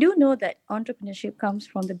 We do know that entrepreneurship comes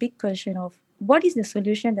from the big question of, what is the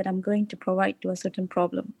solution that I'm going to provide to a certain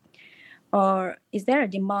problem? Or is there a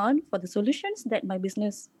demand for the solutions that my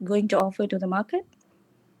business going to offer to the market?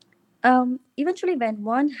 Eventually, when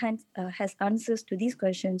one has answers to these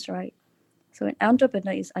questions, right? So an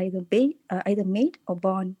entrepreneur is either made or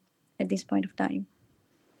born at this point of time.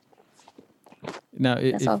 Now,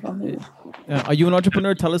 That's all from me. are you an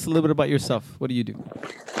entrepreneur? Tell us a little bit about yourself. What do you do?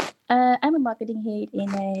 I'm a marketing head in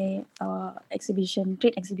a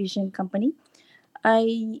trade exhibition company.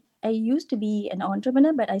 I used to be an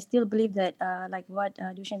entrepreneur, but I still believe that, like what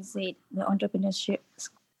Dushan said, the entrepreneurship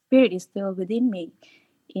spirit is still within me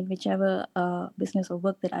in whichever business or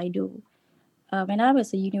work that I do. When I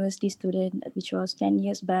was a university student, which was 10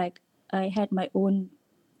 years back, I had my own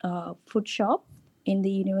food shop in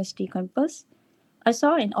the university campus. I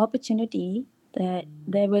saw an opportunity that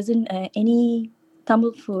there wasn't any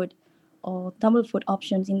Tamil food or Tamil food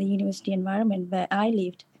options in the university environment where I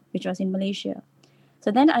lived, which was in Malaysia.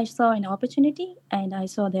 So then I saw an opportunity and I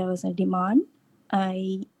saw there was a demand.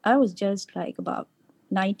 I was just like about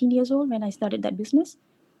 19 years old when I started that business,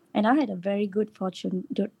 and I had a very good fortune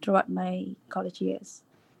throughout my college years.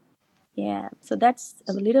 Yeah, so that's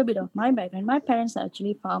a little bit of my background. My parents are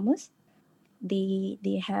actually farmers.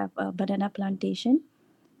 They have a banana plantation,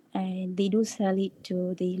 and they do sell it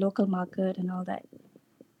to the local market and all that.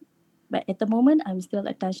 But at the moment, I'm still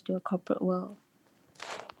attached to a corporate world.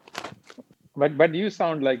 But you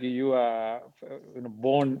sound like you are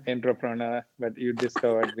born entrepreneur, but you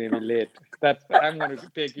discovered maybe late. I'm going to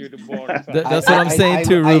take you to born. That's what I'm saying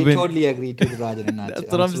too, Ruben. I totally agree to Rajan and Nachi.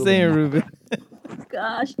 That's what I'm saying, Ruben.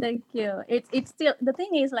 Gosh, thank you. It's still, the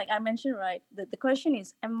thing is, like I mentioned, right? The question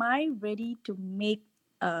is, am I ready to make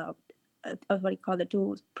what do you call it,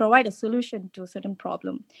 to provide a solution to a certain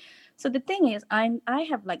problem? So the thing is, I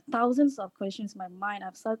have like thousands of questions in my mind.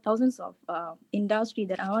 I've thousands of industry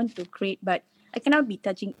that I want to create, but I cannot be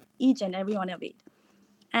touching each and every one of it.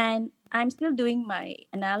 And I'm still doing my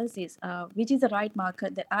analysis, which is the right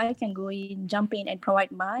market that I can go in, jump in, and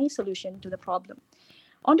provide my solution to the problem.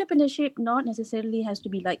 Entrepreneurship not necessarily has to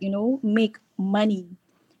be like, make money.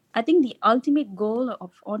 I think the ultimate goal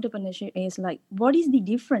of entrepreneurship is like, what is the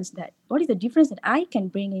difference that I can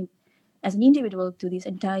bring in as an individual to this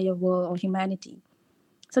entire world or humanity?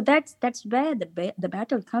 So that's where the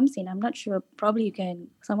battle comes in. I'm not sure, probably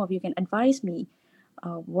some of you can advise me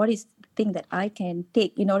what is the thing that I can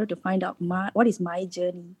take in order to find out what is my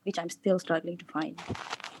journey, which I'm still struggling to find.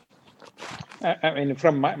 I mean,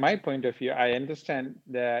 from my point of view, I understand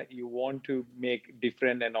that you want to make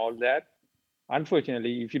different and all that.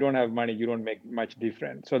 Unfortunately, if you don't have money, you don't make much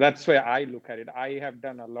difference. So that's why I look at it. I have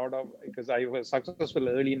done a lot because I was successful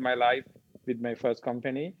early in my life with my first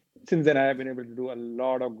company. Since then, I have been able to do a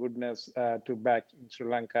lot of goodness to back in Sri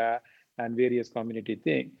Lanka and various community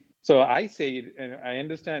things. So I say, I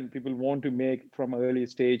understand people want to make from early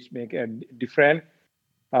stage, make a different.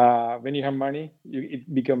 When you have money,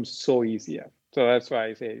 it becomes so easier. So that's why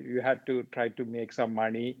I say you have to try to make some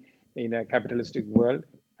money in a capitalistic world,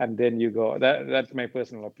 and then you go. That's my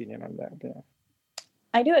personal opinion on that. Yeah.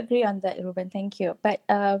 I do agree on that, Ruben. Thank you. But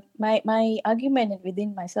my argument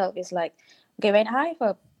within myself is like, okay, when I have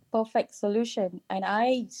a perfect solution and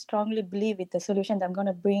I strongly believe with the solution that I'm going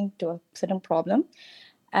to bring to a certain problem,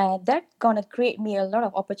 that's going to create me a lot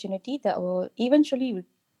of opportunity that will eventually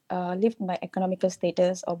lift my economical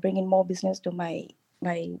status or bring in more business to my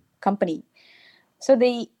company. So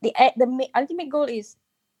the ultimate goal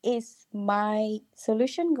is my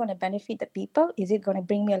solution going to benefit the people? Is it going to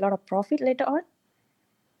bring me a lot of profit later on?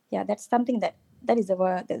 Yeah, that's something that is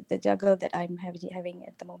the juggle that I'm having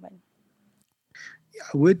at the moment.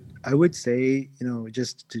 I would say,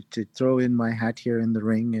 just to throw in my hat here in the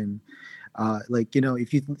ring, and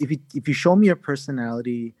if you show me a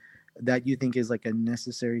personality that you think is like a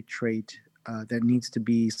necessary trait that needs to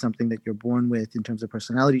be something that you're born with in terms of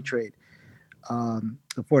personality trait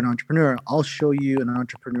for an entrepreneur, I'll show you an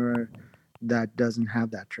entrepreneur that doesn't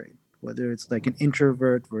have that trait, whether it's like an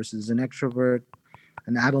introvert versus an extrovert,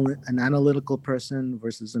 an analytical person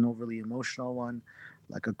versus an overly emotional one,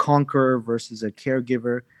 like a conqueror versus a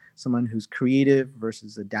caregiver, someone who's creative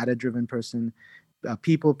versus a data-driven person, a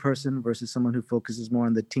people person versus someone who focuses more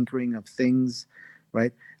on the tinkering of things,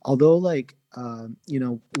 right? Although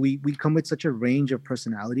we come with such a range of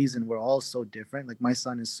personalities and we're all so different. Like my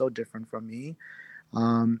son is so different from me.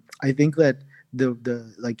 I think that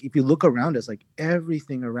the if you look around us, like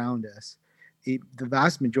everything around us, the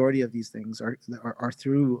vast majority of these things are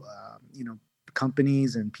through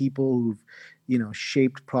companies and people who've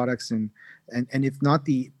shaped products and if not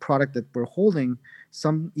the product that we're holding,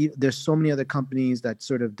 there's so many other companies that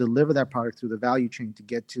sort of deliver that product through the value chain to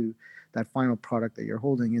get to that final product that you're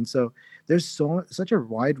holding. And so there's such a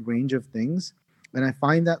wide range of things. And I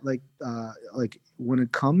find that like when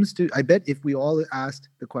it comes to, I bet if we all asked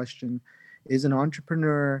the question, is an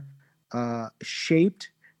entrepreneur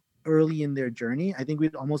shaped early in their journey, I think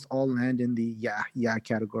we'd almost all land in the yeah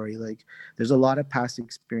category. Like there's a lot of past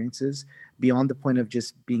experiences beyond the point of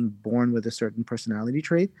just being born with a certain personality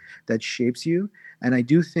trait that shapes you. And I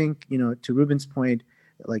do think, to Ruben's point,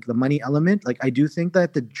 like the money element, like I do think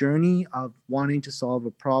that the journey of wanting to solve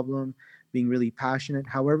a problem, being really passionate,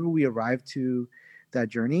 however we arrive to that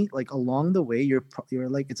journey, like along the way, you're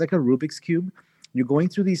like, it's like a Rubik's cube. You're going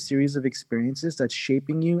through these series of experiences that's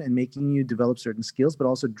shaping you and making you develop certain skills, but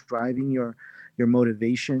also driving your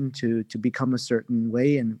motivation to become a certain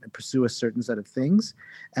way and pursue a certain set of things.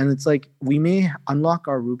 And it's like we may unlock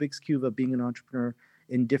our Rubik's cube of being an entrepreneur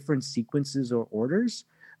in different sequences or orders.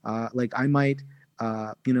 Like I might,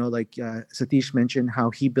 Satish mentioned how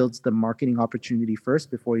he builds the marketing opportunity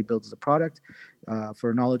first before he builds the product.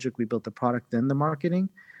 For Knowledge, we built the product, then the marketing.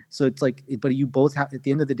 So it's like, but you both have, at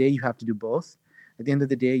the end of the day, you have to do both. At the end of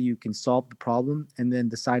the day, you can solve the problem, and then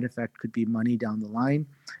the side effect could be money down the line,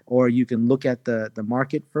 or you can look at the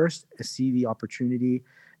market first, see the opportunity,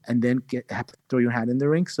 and then have to throw your hat in the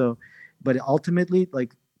ring. So, but ultimately,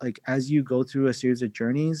 like as you go through a series of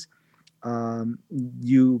journeys,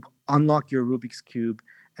 you unlock your Rubik's Cube,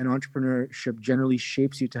 and entrepreneurship generally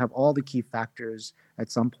shapes you to have all the key factors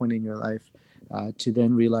at some point in your life to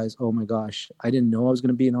then realize, oh my gosh, I didn't know I was going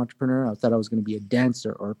to be an entrepreneur. I thought I was going to be a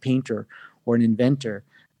dancer or a painter or an inventor,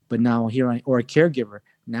 but now or a caregiver.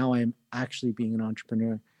 Now I'm actually being an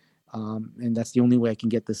entrepreneur. And that's the only way I can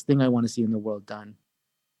get this thing I want to see in the world done.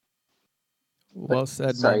 Well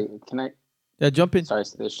said, Sorry, man. can I? Yeah, jump in. Sorry,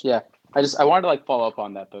 Satish. Yeah, I wanted to like follow up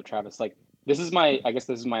on that though, Travis. Like this is my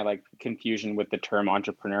like confusion with the term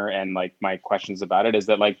entrepreneur and like my questions about it is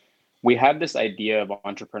that like we have this idea of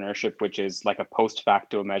entrepreneurship, which is like a post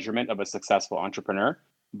facto measurement of a successful entrepreneur.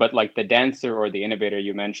 But like the dancer or the innovator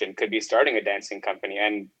you mentioned could be starting a dancing company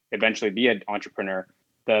and eventually be an entrepreneur.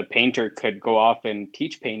 The painter could go off and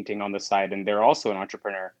teach painting on the side, and they're also an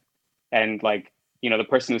entrepreneur. And like, the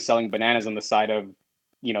person who's selling bananas on the side of,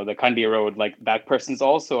 the Kandy Road, like that person's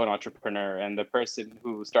also an entrepreneur. And the person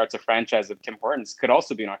who starts a franchise of Tim Hortons could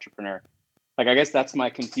also be an entrepreneur. Like, I guess that's my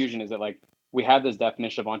confusion is that like, we have this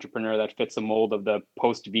definition of entrepreneur that fits a mold of the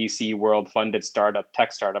post VC world funded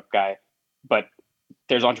tech startup guy. But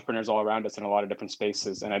there's entrepreneurs all around us in a lot of different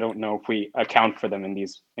spaces, and I don't know if we account for them in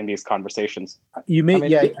these conversations. You may,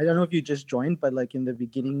 I don't know if you just joined, but like in the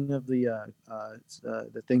beginning of the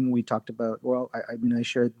thing we talked about. Well, I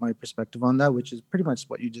shared my perspective on that, which is pretty much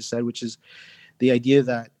what you just said, which is the idea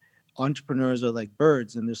that entrepreneurs are like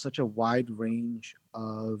birds, and there's such a wide range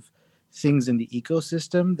of things in the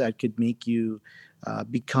ecosystem that could make you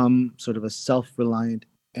become sort of a self-reliant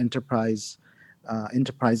enterprising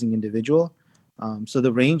individual. So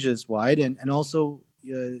the range is wide, and also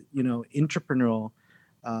entrepreneurial.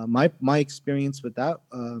 My experience with that,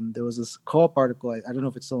 there was this co-op article. I don't know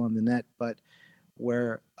if it's still on the net, but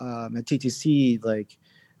where at TTC, like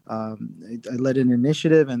I led an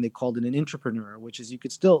initiative, and they called it an entrepreneur, which is you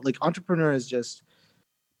could still like entrepreneur is just.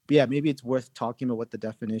 Yeah, maybe it's worth talking about what the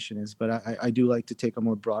definition is, but I do like to take a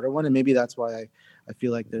more broader one, and maybe that's why I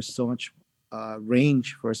feel like there's so much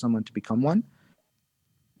range for someone to become one.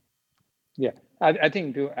 Yeah, I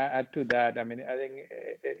think to add to that, I mean, I think,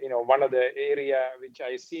 one of the area which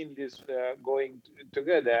I seen this going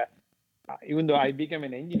together, even though I became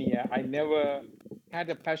an engineer, I never had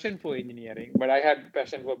a passion for engineering, but I had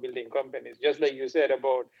passion for building companies. Just like you said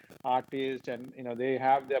about artists and, they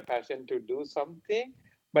have their passion to do something,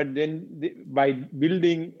 but then by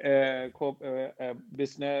building a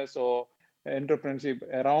business or entrepreneurship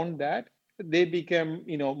around that, they become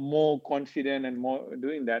more confident and more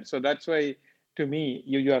doing that. So that's why, to me,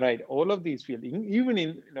 you are right. All of these fields, even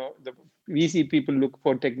in the VC people look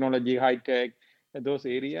for technology, high tech, those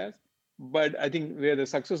areas. But I think where the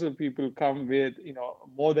successful people come with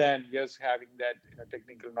more than just having that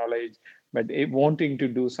technical knowledge, but wanting to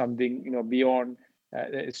do something beyond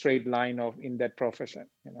a straight line of in that profession.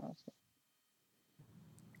 So.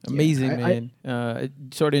 Amazing, man.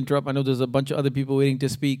 Sorry to interrupt. I know there's a bunch of other people waiting to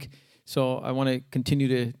speak. So I want to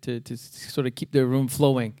continue to sort of keep the room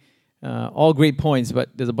flowing. All great points, but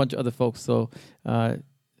there's a bunch of other folks. So,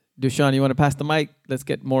 Dushan, you want to pass the mic? Let's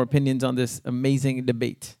get more opinions on this amazing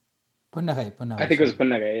debate. Punnagai. I think it was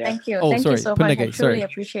Punnagai, yeah. Thank you. Oh, Thank sorry. you so Punnagai, much. I sorry. truly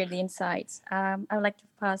appreciate the insights. I would like to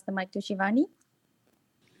pass the mic to Shivani.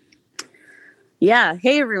 Yeah.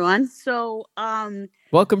 Hey, everyone. So,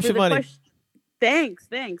 welcome, Shivani. Thanks.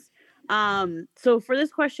 So for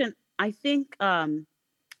this question, I think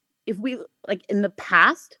if we like in the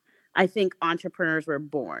past, I think entrepreneurs were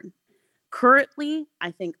born. Currently,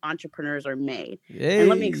 I think entrepreneurs are made. Yay. And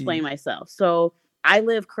let me explain myself. So I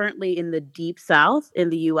live currently in the deep South in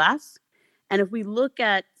the US. And if we look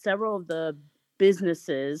at several of the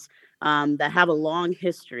businesses that have a long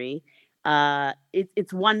history,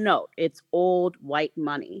 it's one note. It's old white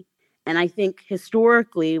money. And I think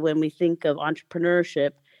historically, when we think of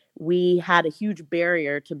entrepreneurship, we had a huge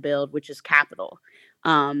barrier to build, which is capital.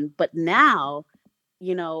 But now,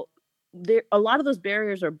 you know, a lot of those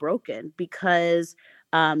barriers are broken because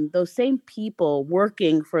those same people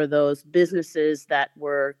working for those businesses that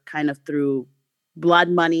were kind of through blood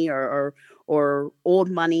money or old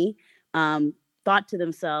money thought to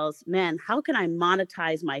themselves, man, how can I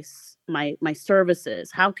monetize my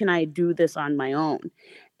services? How can I do this on my own?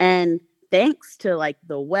 And thanks to like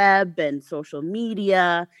the web and social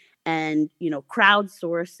media and, you know,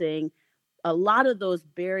 crowdsourcing, a lot of those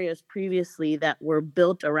barriers previously that were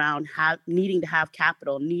built around needing to have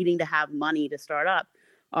capital, needing to have money to start up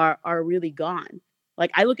are really gone. Like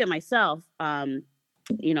I look at myself,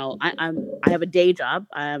 you know, I have a day job.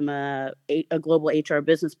 I'm a global HR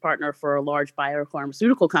business partner for a large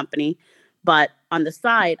biopharmaceutical company, but on the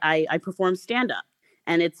side, I perform stand up,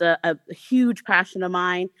 and it's a huge passion of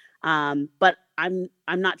mine. But I'm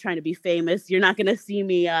not trying to be famous. You're not going to see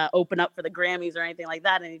me open up for the Grammys or anything like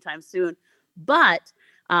that anytime soon. But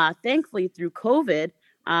thankfully, through COVID,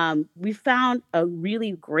 we found a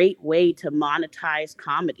really great way to monetize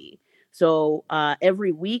comedy. So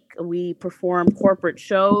every week we perform corporate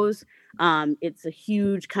shows. It's a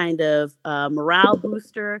huge kind of morale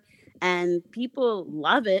booster, and people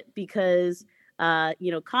love it because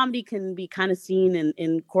you know, comedy can be kind of seen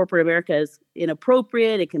in corporate America as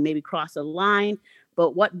inappropriate. It can maybe cross a line,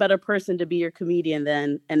 but what better person to be your comedian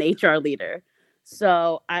than an HR leader?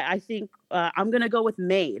 So I think I'm gonna go with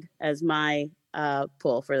Made as my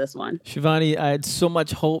pull for this one. Shivani, I had so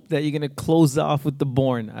much hope that you're gonna close off with the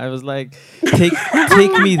Born. I was like, take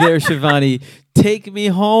me there, Shivani. Take me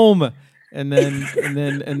home. And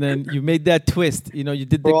then you made that twist. You know, you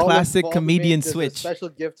did the classic comedian switch. Special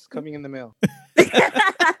gifts coming in the mail.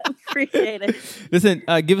 Appreciate it. Listen,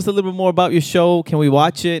 give us a little bit more about your show. Can we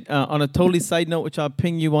watch it? On a totally side note, which I'll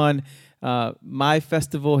ping you on, my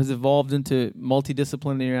festival has evolved into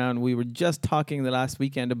multidisciplinary. And we were just talking the last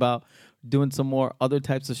weekend about doing some more other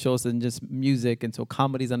types of shows than just music. And so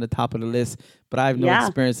comedy's on the top of the list. But I have no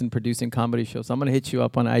experience in producing comedy shows. So I'm going to hit you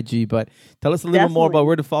up on IG. But tell us a little more about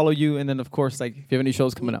where to follow you. And then, of course, like if you have any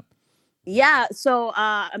shows coming up. Yeah, so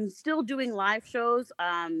I'm still doing live shows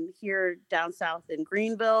here down south in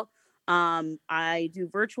Greenville. I do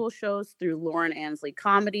virtual shows through Lauren Ansley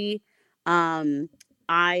Comedy.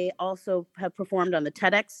 I also have performed on the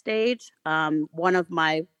TEDx stage. One of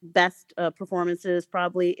my best performances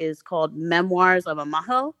probably is called Memoirs of a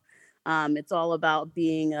Maho. It's all about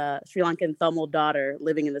being a Sri Lankan Tamil daughter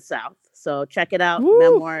living in the South. So check it out,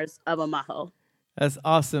 Memoirs of a Maho. That's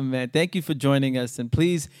awesome, man. Thank you for joining us. And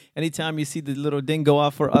please, anytime you see the little ding go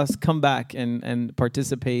off for us, come back and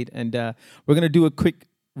participate. And we're going to do a quick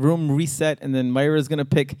room reset, and then Myra is going to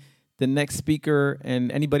pick the next speaker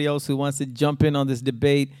and anybody else who wants to jump in on this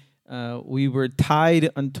debate. We were tied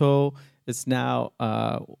until it's now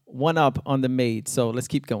 1-up on the Made. So let's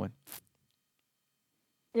keep going.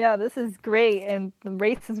 Yeah, this is great. And the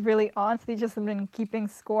race is really on. So they just have been keeping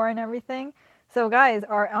score and everything. So guys,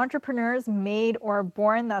 are entrepreneurs made or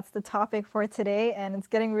born? That's the topic for today. And it's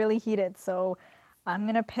getting really heated. So I'm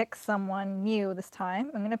going to pick someone new this time.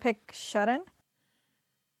 I'm going to pick Sharan.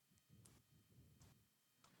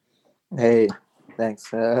 Hey, thanks.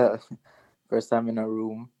 First time in a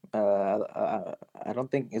room. I don't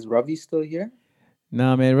think, is Ravi still here?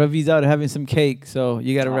 Nah, man, Ravi's out having some cake, so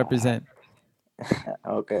you got to represent.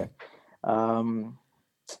 Okay.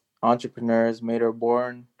 Entrepreneurs, made or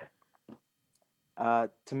born. To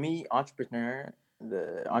me,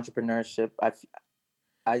 the entrepreneurship,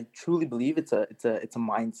 I truly believe it's a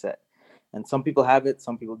mindset, and some people have it,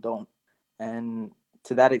 some people don't, and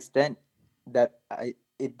to that extent,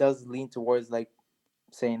 it does lean towards like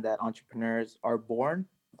saying that entrepreneurs are born,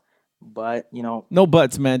 but you know, no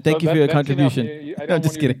buts, man. Thank you for your contribution. I don't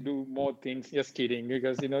want you to do more things. Just kidding,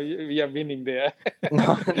 because you know we are winning there.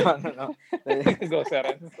 No. Go,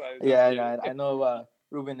 Sarah. Yeah, I know.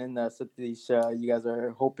 Ruben and Satish, you guys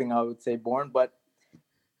are hoping I would say born, but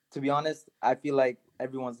to be honest, I feel like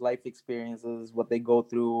everyone's life experiences, what they go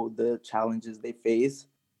through, the challenges they face,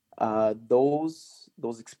 those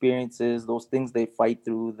experiences, those things they fight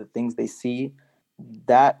through, the things they see,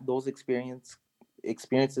 those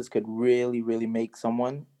experiences could really, really make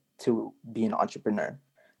someone to be an entrepreneur.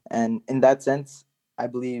 And in that sense, I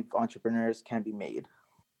believe entrepreneurs can be made.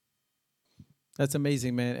 That's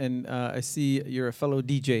amazing, man. And I see you're a fellow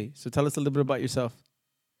DJ. So tell us a little bit about yourself.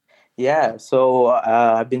 Yeah, so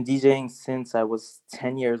I've been DJing since I was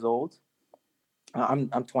 10 years old. I'm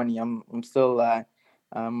 20. I'm still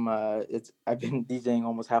it's I've been DJing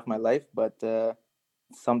almost half my life, but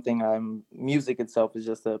something music itself is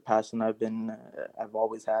just a passion I've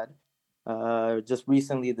always had. Just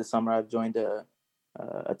recently this summer I've joined a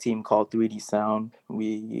team called 3D Sound.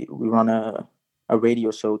 We run a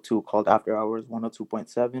radio show too called After Hours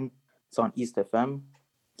 102.7. It's on East FM.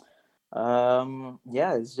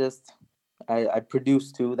 Yeah, it's just I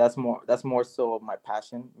produce too. That's more so of my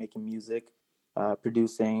passion, making music,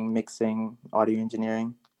 producing, mixing, audio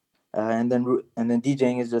engineering, and then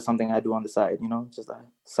DJing is just something I do on the side. Just a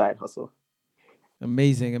side hustle.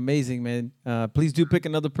 Amazing, amazing, man. Please do pick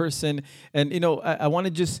another person. And, I want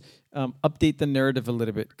to just update the narrative a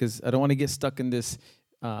little bit because I don't want to get stuck in this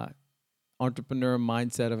entrepreneur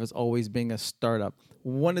mindset of us always being a startup.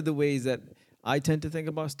 One of the ways that I tend to think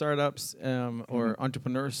about startups or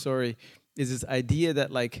entrepreneurs, is this idea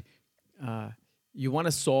that you want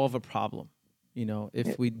to solve a problem.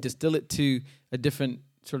 If we distill it to a different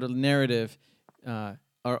sort of narrative,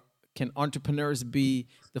 can entrepreneurs be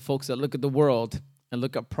the folks that look at the world and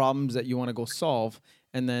look at problems that you want to go solve,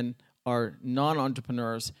 and then are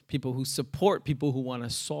non-entrepreneurs people who support people who want to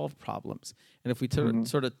solve problems? And if we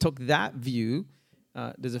sort of took that view,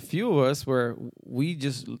 there's a few of us where we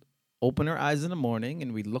just open our eyes in the morning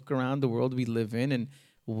and we look around the world we live in and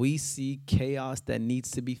we see chaos that needs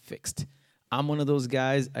to be fixed. I'm one of those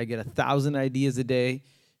guys. I get 1,000 ideas a day,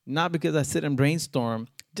 not because I sit and brainstorm,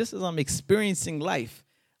 just as I'm experiencing life.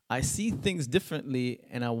 I see things differently,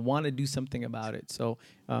 and I want to do something about it. So,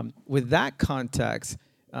 with that context,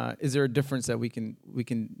 is there a difference that we can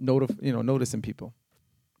notice in people?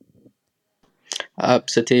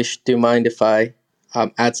 Satish, do you mind if I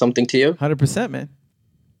add something to you? 100%, man.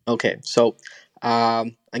 Okay, so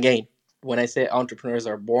again, when I say entrepreneurs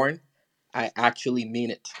are born, I actually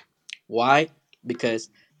mean it. Why? Because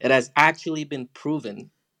it has actually been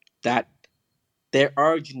proven that there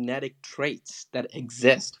are genetic traits that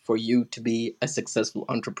exist for you to be a successful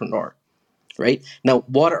entrepreneur, right? Now,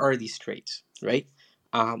 what are these traits, right?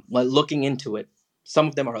 Well, looking into it, some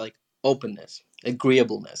of them are like openness,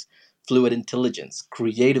 agreeableness, fluid intelligence,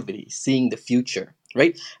 creativity, seeing the future,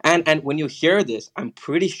 right? And when you hear this, I'm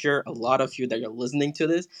pretty sure a lot of you that are listening to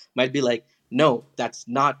this might be like, no, that's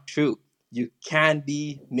not true. You can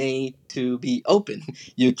be made to be open.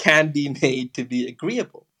 You can be made to be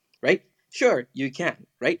agreeable, right? Sure, you can,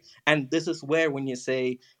 right? And this is where when you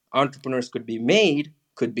say entrepreneurs could be made,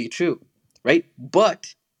 could be true, right?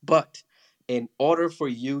 But in order for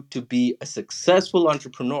you to be a successful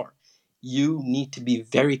entrepreneur, you need to be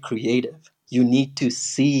very creative. You need to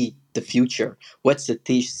see the future. What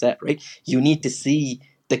Satish said, right? You need to see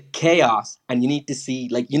the chaos, and you need to see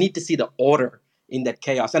the order in that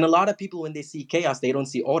chaos. And a lot of people, when they see chaos, they don't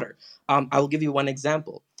see order. I'll give you one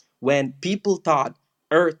example. When people thought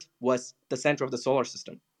Earth was the center of the solar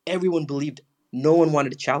system, everyone believed it. No one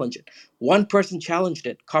wanted to challenge it. One person challenged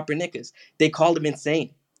it, Copernicus. They called him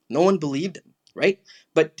insane. No one believed him, right?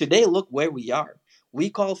 But today, look where we are. We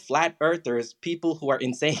call flat earthers people who are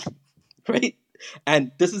insane, right?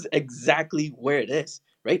 And this is exactly where it is,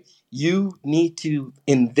 right? You need to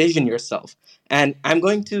envision yourself. And I'm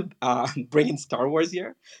going to bring in Star Wars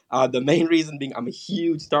here. The main reason being I'm a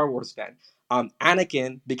huge Star Wars fan.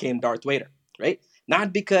 Anakin became Darth Vader, right?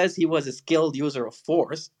 Not because he was a skilled user of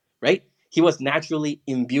Force, right? He was naturally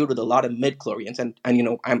imbued with a lot of midichlorians. And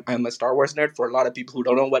I'm a Star Wars nerd. For a lot of people who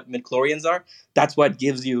don't know what midichlorians are, that's what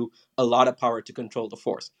gives you a lot of power to control the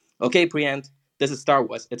Force. Okay, Priyant, this is Star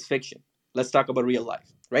Wars. It's fiction. Let's talk about real life,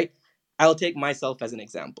 right? I'll take myself as an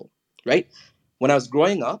example, right? When I was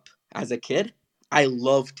growing up as a kid, I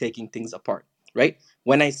love taking things apart, right?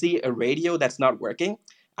 When I see a radio that's not working,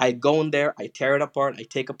 I go in there, I tear it apart, I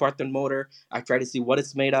take apart the motor, I try to see what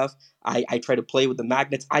it's made of, I try to play with the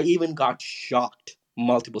magnets. I even got shocked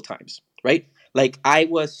multiple times, right? Like I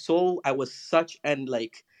was such an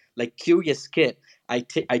curious kid. I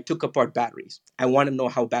took apart batteries. I want to know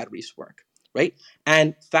how batteries work, right?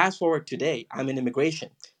 And fast forward today, I'm in immigration.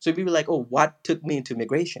 So people are like, oh, what took me into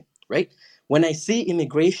immigration, right? When I see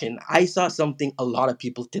immigration, I saw something a lot of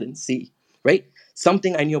people didn't see, right?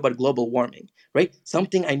 Something I knew about global warming, right?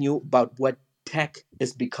 Something I knew about what tech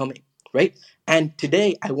is becoming, right? And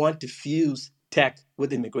today I want to fuse tech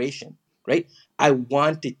with immigration, right? I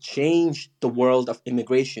want to change the world of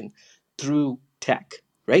immigration through tech,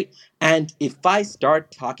 right? And if I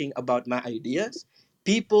start talking about my ideas,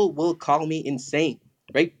 people will call me insane,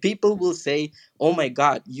 right? People will say, oh my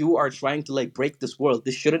God, you are trying to break this world.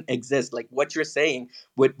 This shouldn't exist. Like what you're saying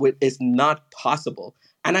is not possible.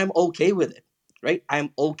 And I'm okay with it, right?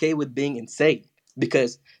 I'm okay with being insane.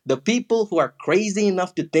 because the people who are crazy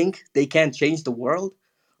enough to think they can change the world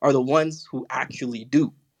are the ones who actually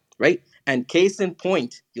do, right? And case in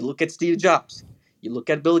point, you look at Steve Jobs, you look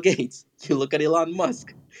at Bill Gates, you look at Elon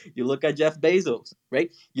Musk, you look at Jeff Bezos,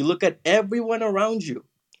 right? You look at everyone around you,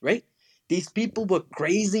 right? These people were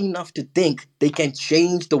crazy enough to think they can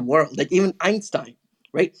change the world. Like even Einstein,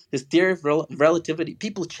 right? His theory of relativity,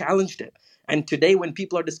 people challenged it. And today, when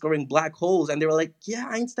people are discovering black holes, and they were like, yeah,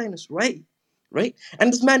 Einstein is right, right?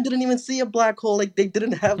 And this man didn't even see a black hole. Like they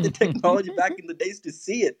didn't have the technology back in the days to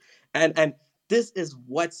see it. And this is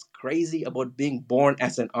what's crazy about being born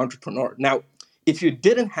as an entrepreneur. Now, if you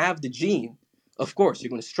didn't have the gene, of course, you're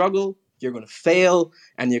going to struggle, you're going to fail,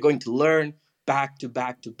 and you're going to learn back to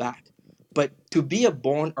back to back. But to be a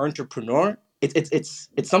born entrepreneur, it's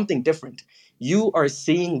something different. You are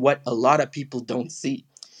seeing what a lot of people don't see.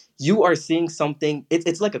 You are seeing something.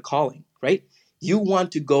 It's like a calling, right? You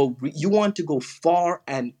want to go far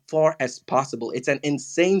and far as possible. It's an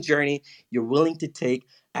insane journey you're willing to take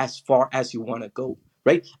as far as you want to go,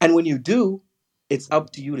 right? And when you do, it's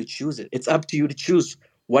up to you to choose it. It's up to you to choose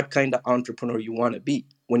what kind of entrepreneur you want to be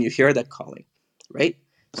when you hear that calling, right?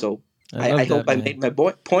 So I I love hope that, I man. made my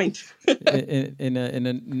point. In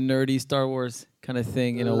a nerdy Star Wars kind of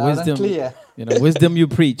thing, you know, Loud and wisdom, clear. you know, wisdom you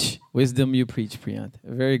preach, Priyant.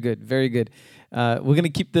 Very good, very good. We're gonna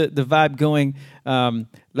keep the vibe going.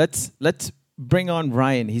 Let's bring on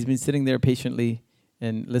Ryan. He's been sitting there patiently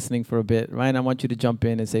and listening for a bit. Ryan, I want you to jump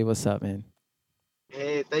in and say what's up, man.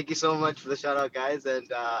 Hey, thank you so much for the shout out, guys.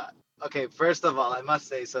 And okay, first of all, I must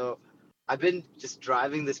say, so I've been just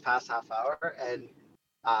driving this past half hour, and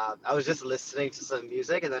I was just listening to some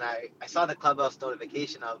music, and then I saw the Clubhouse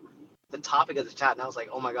notification of the topic of the chat, and I was like,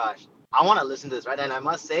 oh my gosh, I want to listen to this, right? And I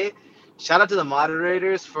must say, shout out to the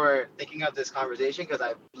moderators for thinking of this conversation because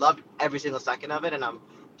I loved every single second of it, and I'm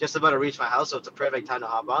just about to reach my house, so it's a perfect time to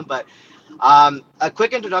hop on. But a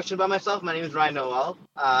quick introduction about myself. My name is Ryan Noel.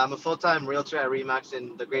 I'm a full-time realtor at Remax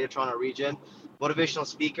in the Greater Toronto region, motivational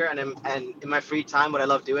speaker, and in my free time, what I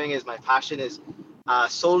love doing is my passion is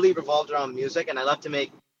solely revolved around music, and I love to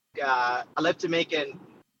make I love to make an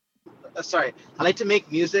sorry, I like to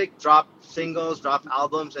make music, drop singles, drop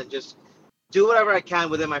albums, and just do whatever I can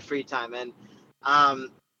within my free time. And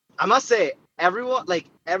um, I must say,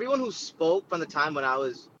 everyone who spoke from the time when I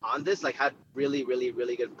was on this, like, had really, really,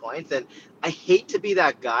 really good points. And I hate to be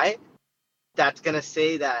that guy that's gonna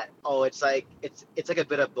say that, oh, it's like a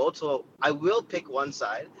bit of both. So I will pick one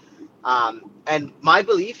side. And my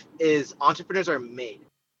belief is entrepreneurs are made,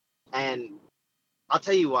 and I'll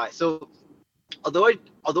tell you why. So although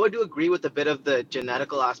I do agree with a bit of the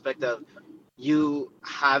genetical aspect of you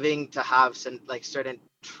having to have some like certain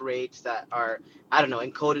traits that are, I don't know,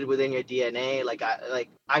 encoded within your DNA.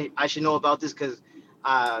 I should know about this because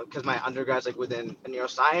my undergrad's like within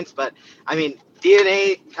neuroscience. But I mean,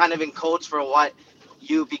 DNA kind of encodes for what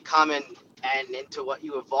you become and into what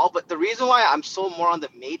you evolve. But the reason why I'm so more on the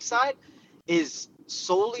mate side is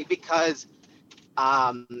solely because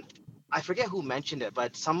um I forget who mentioned it,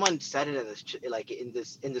 but someone said it in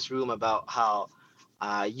this in this room about how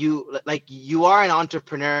you are an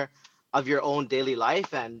entrepreneur of your own daily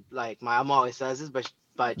life. And like my mom always says this,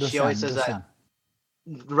 but she always Dushan, says that, Dushan.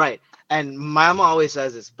 right. And my mom always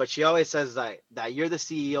says this, but she always says that you're the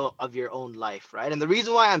CEO of your own life, right? And the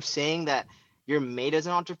reason why I'm saying that you're made as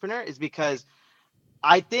an entrepreneur is because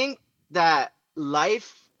I think that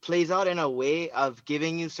life plays out in a way of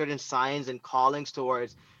giving you certain signs and callings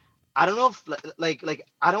towards. I don't know if like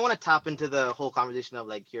I don't want to tap into the whole conversation of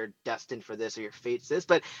like you're destined for this or your fate's this,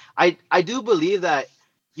 but I do believe that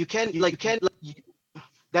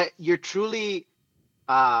that you're truly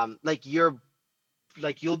like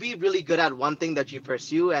you'll be really good at one thing that you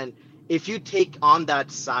pursue. And if you take on that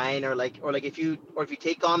sign, or if you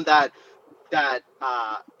take on that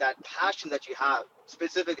passion that you have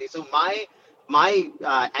specifically. So my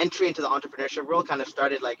entry into the entrepreneurship world kind of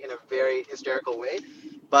started like in a very hysterical way,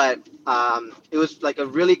 but it was like a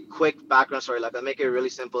really quick background story. Like I'll make it really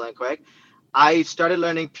simple and quick. I started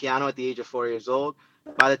learning piano at the age of 4 years old.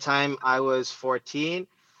 By the time I was 14,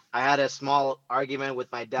 I had a small argument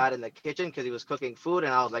with my dad in the kitchen because he was cooking food,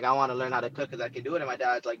 and I was like, I want to learn how to cook because I can do it. And my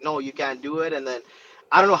dad's like, no, you can't do it. And then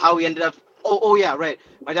I don't know how we ended up. Oh yeah, right.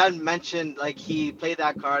 My dad mentioned like he played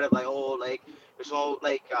that card of like, oh, like you're so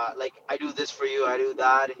like I do this for you, I do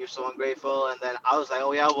that, and you're so ungrateful. And then I was like,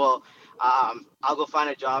 oh yeah, well, I'll go find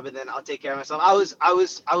a job and then I'll take care of myself. I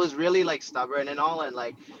was really like stubborn and all, and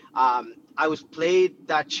like I was played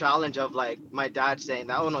that challenge of like my dad saying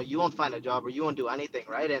that, oh no, you won't find a job or you won't do anything,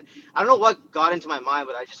 right? And I don't know what got into my mind,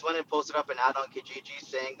 but I just went and posted up an ad on Kijiji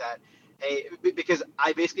saying that, because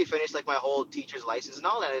I basically finished like my whole teacher's license and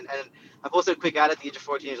all, and I posted a quick ad at the age of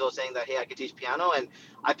 14 years old saying that, hey, I could teach piano, and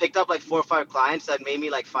I picked up like 4 or 5 clients that made me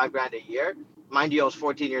like $5,000 a year. Mind you, I was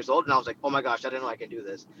 14 years old, and I was like, oh my gosh, I didn't know I could do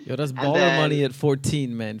this. Yo, that's And baller money then at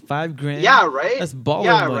 14, man. $5,000. yeah, right. That's baller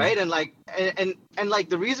Yeah, money. right. And like, and like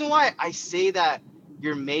the reason why I say that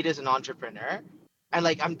you're made as an entrepreneur, and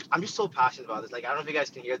like I'm just so passionate about this. Like I don't know if you guys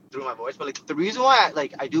can hear through my voice, but like the reason why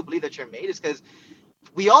I do believe that you're made is because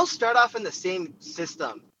we all start off in the same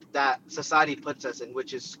system that society puts us in,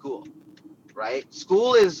 which is school, right?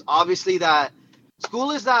 School is obviously that.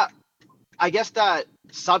 School is that. I guess that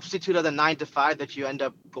substitute of the 9 to 5 that you end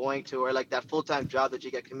up going to, or like that full-time job that you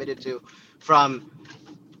get committed to, from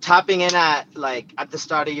tapping in at like at the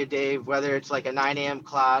start of your day, whether it's like a 9 a.m.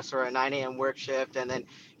 class or a 9 a.m. work shift, and then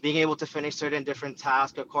being able to finish certain different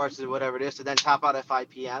tasks or courses or whatever it is, to then tap out at 5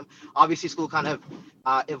 p.m. Obviously, school kind of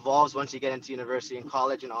evolves once you get into university and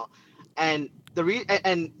college and all. And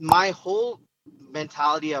and my whole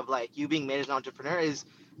mentality of like you being made as an entrepreneur is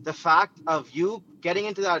the fact of you getting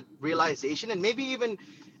into that realization, and maybe even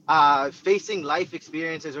facing life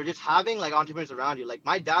experiences, or just having like entrepreneurs around you. Like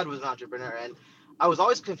my dad was an entrepreneur, and I was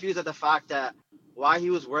always confused at the fact that why he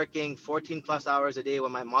was working 14 plus hours a day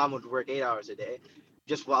when my mom would work 8 hours a day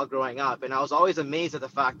just while growing up. And I was always amazed at the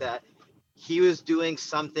fact that he was doing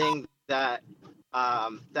something that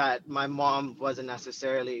that my mom wasn't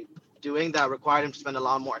necessarily doing, that required him to spend a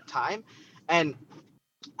lot more time. And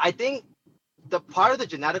I think the part of the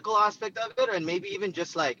genetical aspect of it, and maybe even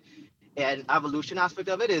just like an evolution aspect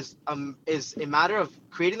of it, is a matter of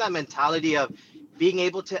creating that mentality of being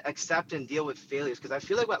able to accept and deal with failures. Because I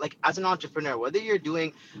feel like as an entrepreneur, whether you're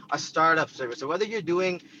doing a startup service or whether you're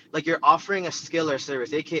doing like you're offering a skill or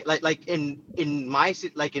service, aka like in my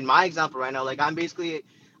example right now, like I'm basically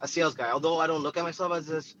a sales guy. Although I don't look at myself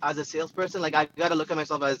as a salesperson, like I gotta look at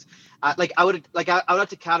myself as like I would have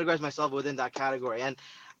to categorize myself within that category. And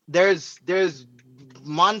there's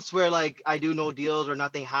months where like I do no deals or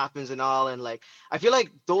nothing happens and all, and like I feel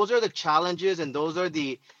like those are the challenges and those are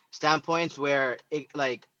the standpoints where it,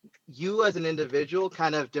 like you as an individual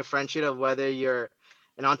kind of differentiate of whether you're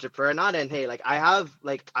an entrepreneur or not. And hey, like I have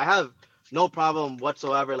no problem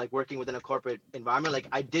whatsoever like working within a corporate environment. Like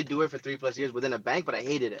I did do it for 3+ years within a bank, but I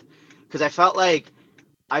hated it because I felt like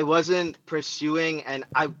I wasn't pursuing and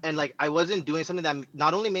I wasn't doing something that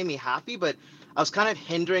not only made me happy, but I was kind of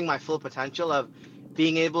hindering my full potential of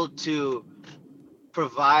being able to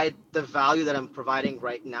provide the value that I'm providing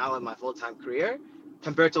right now in my full-time career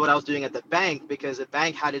compared to what I was doing at the bank, because the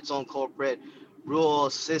bank had its own corporate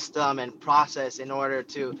rules, system, and process in order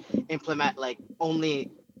to implement like only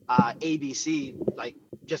ABC, like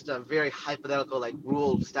just a very hypothetical like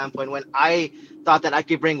rule standpoint, when I thought that I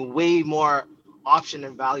could bring way more option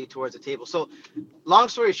and value towards the table. So long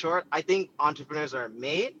story short, I think entrepreneurs are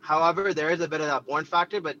made. However, there is a bit of that born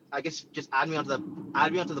factor, but I guess just add me onto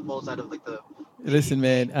the pole side of like the Listen,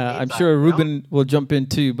 man, I'm side, sure you know? Ruben will jump in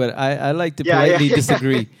too, but I like to Yeah, politely yeah.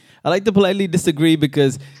 disagree. I like to politely disagree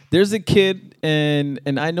because there's a kid, and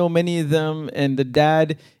I know many of them, and the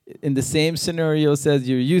dad in the same scenario says,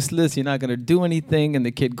 you're useless, you're not going to do anything, and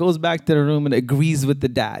the kid goes back to the room and agrees with the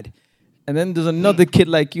dad. And then there's another kid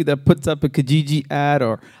like you that puts up a Kijiji ad,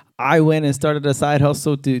 or I went and started a side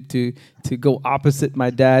hustle to go opposite my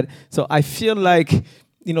dad. So I feel like,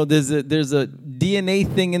 you know, there's a DNA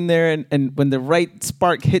thing in there, and when the right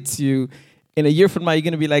spark hits you, in a year from now, you're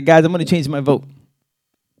going to be like, guys, I'm going to change my vote.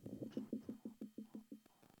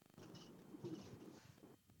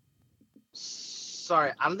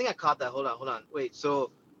 Sorry, I don't think I caught that. Hold on. Wait,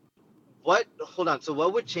 so what? Hold on. So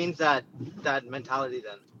what would change that mentality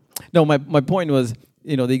then? No, my point was,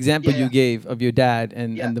 you know, the example Yeah, you yeah. gave of your dad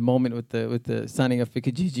and the moment with the signing of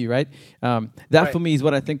Kijiji, right? That for me is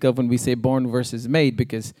what I think of when we say born versus made,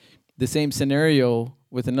 because the same scenario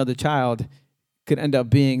with another child could end up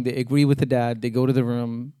being they agree with the dad, they go to the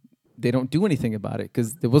room, they don't do anything about it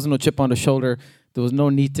because there was no chip on the shoulder, there was no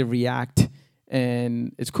need to react,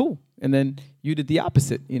 and it's cool. And then you did the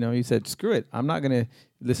opposite. You know, you said, screw it. I'm not going to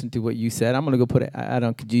listen to what you said. I'm going to go put an ad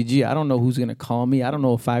on Kijiji. I don't know who's going to call me. I don't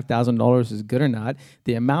know if $5,000 is good or not.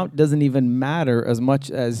 The amount doesn't even matter as much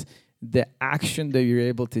as the action that you're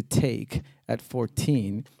able to take at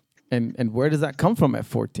 14. And where does that come from at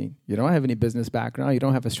 14? You don't have any business background. You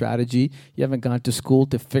don't have a strategy. You haven't gone to school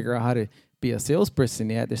to figure out how to be a salesperson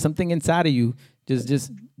yet. There's something inside of you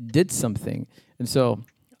just did something. And so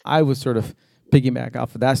I was sort of piggyback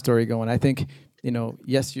off of that story going, I think, you know,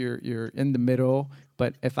 yes, you're in the middle,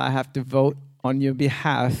 but if I have to vote on your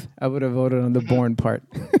behalf, I would have voted on the born part.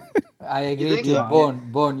 I You agree think to so?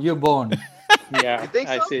 you're born. Yeah, You think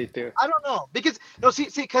I so? see it too. I don't know, because no, see,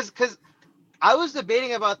 because I was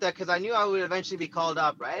debating about that because I knew I would eventually be called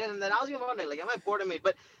up, right? And then I was even wondering, like, am I boredom made?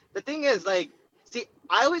 But the thing is, like, see,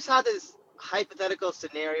 I always had this hypothetical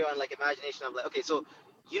scenario and like imagination of like, okay, so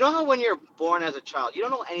you know how when you're born as a child, you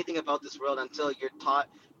don't know anything about this world until you're taught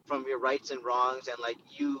from your rights and wrongs, and like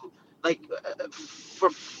you, like,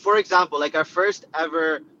 for example, like our first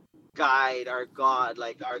ever guide, our God,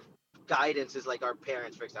 like our guidance is like our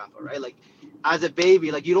parents, for example, right? Like as a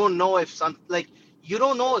baby, like you don't know if some like you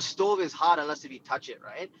don't know a stove is hot unless if you touch it,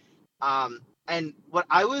 right? And what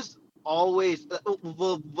I was always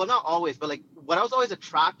well not always, but like what I was always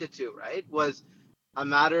attracted to, right, was a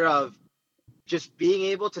matter of just being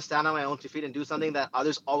able to stand on my own 2 feet and do something that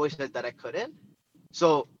others always said that I couldn't.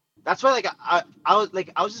 So that's why like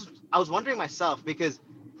I was wondering myself, because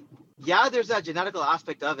yeah, there's that genetical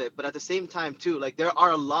aspect of it, but at the same time too, like there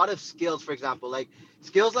are a lot of skills, for example, like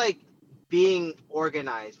skills like being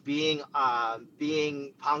organized, being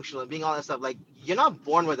punctual, and being all that stuff. Like you're not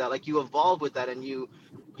born with that. Like you evolve with that, and you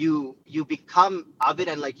become of it,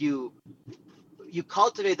 and like you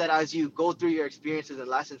cultivate that as you go through your experiences and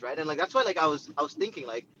lessons, right? And like that's why like I was thinking,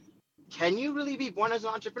 like, can you really be born as an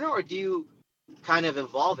entrepreneur, or do you kind of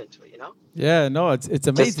evolve into it, you know? Yeah, no, it's Just to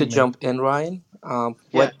amazing, man. jump in, Ryan,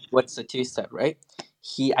 Yeah, what Satish said, right?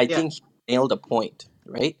 I yeah, think he nailed a point,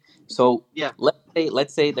 right? So yeah.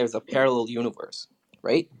 let's say there's a parallel universe,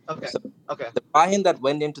 right? Okay, So okay. the Ryan that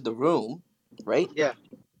went into the room, right, Yeah,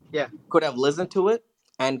 yeah. could have listened to it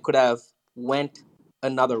and could have went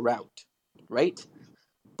another route, right?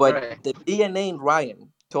 But Right. the DNA in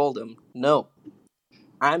Ryan told him, no,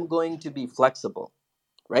 I'm going to be flexible,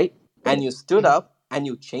 right? And you stood up and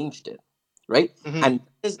you changed it, right? Mm-hmm. And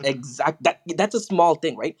that is that's a small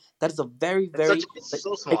thing, right? That is a very, very, It's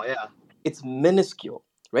so small, yeah. it's minuscule,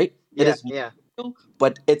 right? It Yeah, is yeah. minuscule,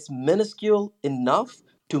 but it's minuscule enough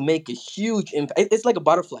to make a huge impact. It's like a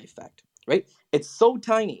butterfly effect, right? It's so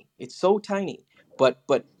tiny. It's so tiny. But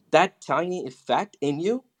that tiny effect in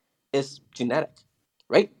you is genetic,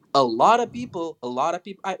 right? A lot of people,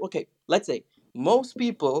 okay, let's say most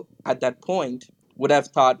people at that point would have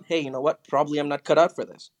thought, hey, you know what? Probably I'm not cut out for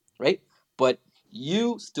this, right? But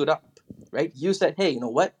you stood up, right? You said, hey, you know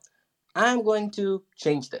what? I'm going to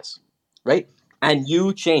change this, right? And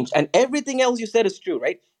you changed. And everything else you said is true,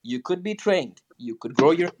 right? You could be trained. You could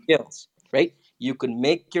grow your skills, right? You could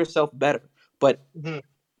make yourself better. But Mm-hmm.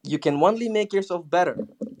 you can only make yourself better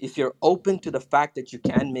if you're open to the fact that you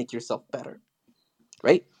can make yourself better,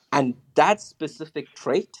 right? And that specific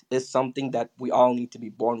trait is something that we all need to be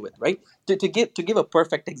born with, right? To give a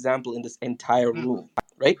perfect example in this entire room,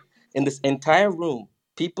 right? In this entire room,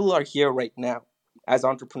 people are here right now as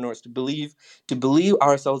entrepreneurs to believe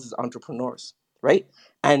ourselves as entrepreneurs, right?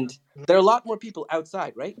 And there are a lot more people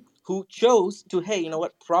outside, right, who chose to, hey, you know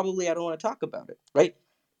what? Probably I don't want to talk about it, right?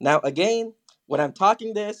 Now, again, when I'm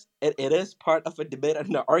talking this, it is part of a debate and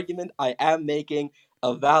an argument. I am making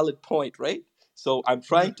a valid point, right? So I'm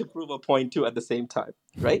trying to prove a point too at the same time,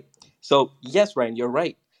 right? So yes, Ryan, you're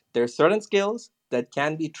right. There are certain skills that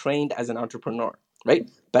can be trained as an entrepreneur, right?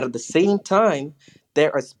 But at the same time,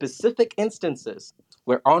 there are specific instances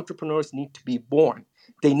where entrepreneurs need to be born.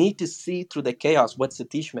 They need to see through the chaos, what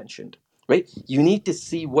Satish mentioned, right? You need to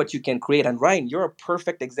see what you can create. And Ryan, you're a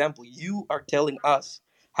perfect example. You are telling us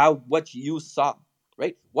what you saw,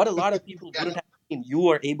 right? What a lot of people wouldn't have seen, you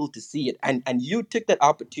are able to see it. And you took that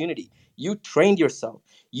opportunity. You trained yourself.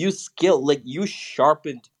 You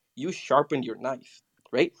sharpened your knife,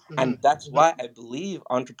 right? And that's why I believe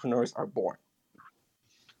entrepreneurs are born.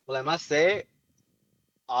 Well, I must say,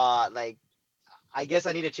 like, I guess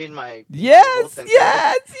I need to change my Yes, votes.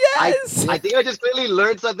 yes. I think I just really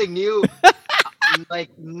learned something new, like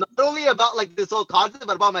not only about like this whole concept,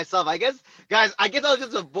 but about myself. I guess, guys, I was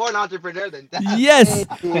just a born entrepreneur then. Yes.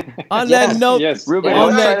 On that note, Yes, Ruben, on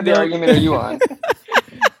what that side of the note- argument are you on?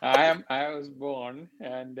 I was born,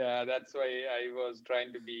 and that's why I was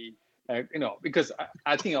trying to be, because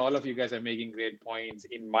I think all of you guys are making great points.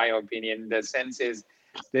 In my opinion, the sense is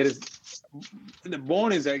the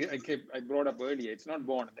born is I brought up earlier. It's not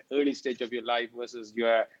born at the early stage of your life versus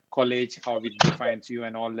your college, how it defines you,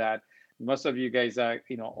 and all that. Most of you guys are,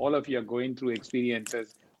 all of you are going through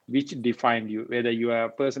experiences which defined you, whether you are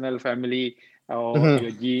personal, family, or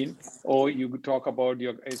your gene, or you talk about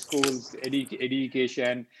your schools,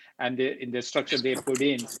 education, and in the structure they put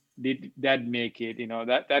in, did that make it?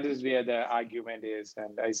 That is where the argument is,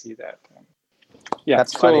 and I see that. Yeah,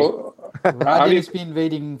 That's so Rajan has been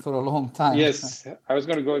waiting for a long time. Yes, I was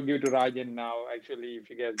going to give to Rajan now, actually, if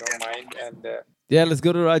you guys don't mind. And yeah, let's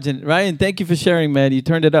go to Rajan. Ryan, thank you for sharing, man. You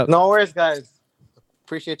turned it up. No worries, guys.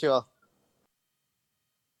 Appreciate you all.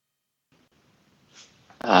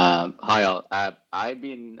 Hi all. I've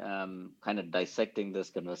been kind of dissecting this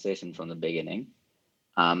conversation from the beginning.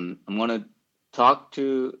 I'm going to talk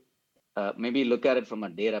to maybe look at it from a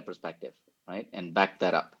data perspective, right, and back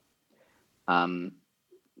that up. I'm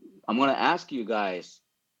going to ask you guys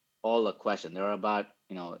all a question. There are about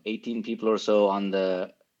 18 people or so on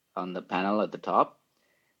the panel at the top.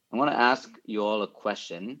 I'm going to ask you all a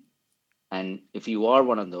question, and if you are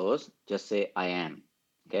one of those, just say I am,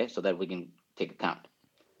 okay, so that we can take account.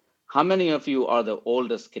 How many of you are the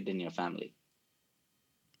oldest kid in your family?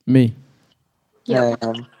 Me. I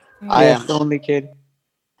Yes, am. the only kid.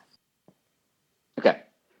 Okay,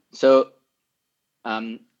 so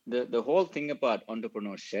the whole thing about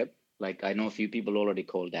entrepreneurship, like I know a few people already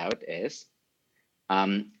called out, is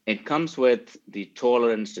it comes with the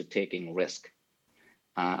tolerance to taking risk.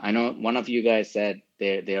 I know one of you guys said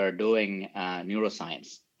they are doing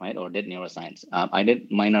neuroscience, right, or did neuroscience. I did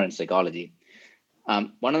minor in psychology.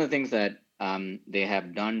 One of the things that they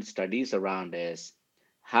have done studies around is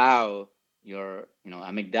how your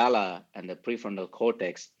amygdala and the prefrontal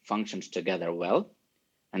cortex functions together well,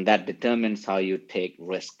 and that determines how you take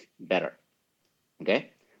risk better.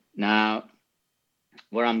 Okay. Now,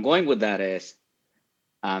 where I'm going with that is,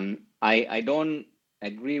 I don't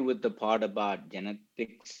agree with the part about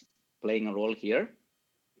genetics playing a role here,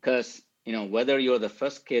 because whether you're the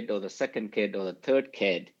first kid or the second kid or the third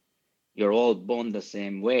kid, you're all born the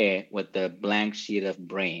same way with the blank sheet of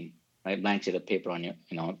brain, right? Blank sheet of paper on you,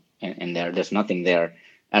 and there's nothing there.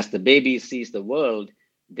 As the baby sees the world,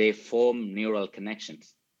 they form neural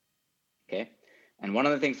connections. Okay. And one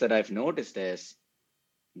of the things that I've noticed is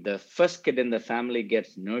the first kid in the family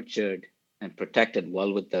gets nurtured and protected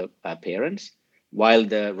well with the parents, while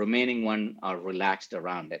the remaining one are relaxed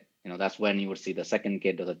around it. That's when you would see the second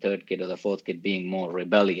kid or the third kid or the fourth kid being more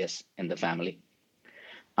rebellious in the family.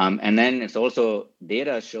 And then it's also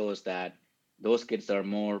data shows that those kids are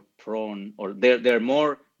more prone, or they're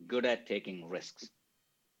more good at taking risks.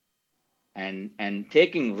 And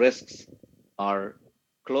taking risks are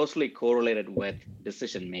closely correlated with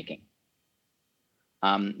decision making.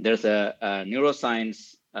 There's a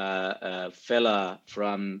neuroscience fella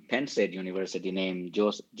from Penn State University named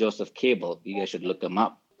Joseph Cable. You guys should look him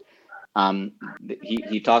up.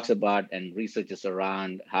 He talks about and researches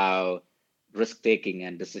around how risk-taking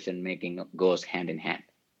and decision-making goes hand in hand.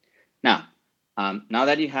 Now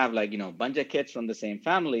that you have a bunch of kids from the same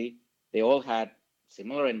family, they all had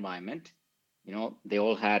similar environment. They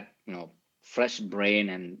all had fresh brain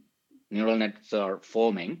and neural nets are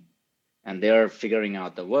forming, and they're figuring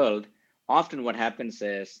out the world. Often what happens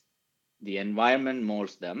is the environment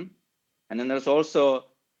molds them. And then there's also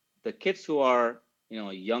the kids who are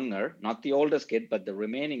younger, not the oldest kid, but the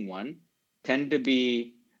remaining one, tend to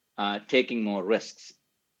be taking more risks.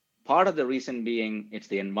 Part of the reason being it's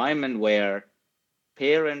the environment where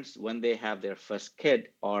parents, when they have their first kid,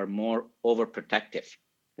 are more overprotective.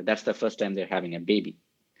 That's the first time they're having a baby.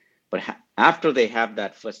 But after they have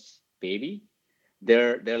that first baby,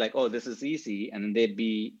 they're like, oh, this is easy, and they'd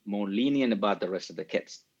be more lenient about the rest of the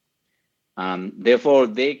kids. Therefore,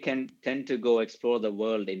 they can tend to go explore the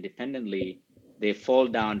world independently. They fall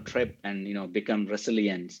down, trip, and become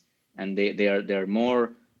resilient, and they're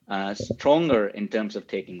more stronger in terms of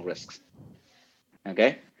taking risks.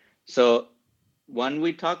 Okay, so when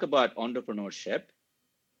we talk about entrepreneurship,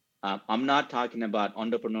 I'm not talking about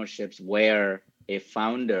entrepreneurships where a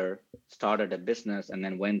founder started a business and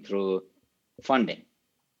then went through funding.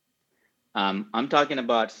 I'm talking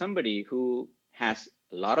about somebody who has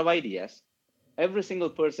a lot of ideas. Every single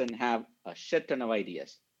person have a shit ton of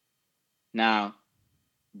ideas. Now,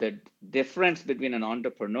 the difference between an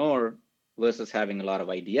entrepreneur versus having a lot of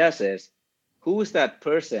ideas is who is that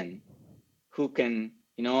person who can,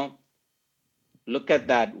 look at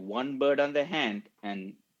that one bird on the hand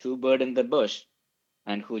and two birds in the bush,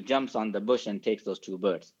 and who jumps on the bush and takes those two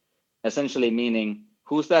birds. Essentially meaning,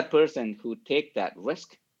 who's that person who take that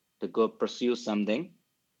risk to go pursue something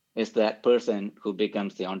is that person who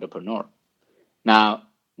becomes the entrepreneur. Now,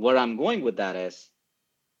 where I'm going with that is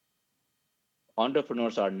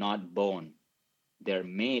entrepreneurs are not born. They're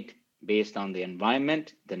made based on the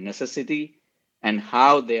environment, the necessity, and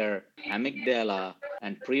how their amygdala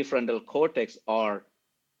and prefrontal cortex are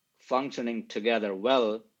functioning together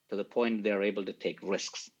well to the point they're able to take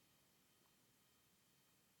risks.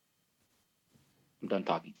 I'm done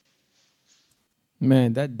talking.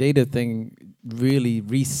 Man, that data thing really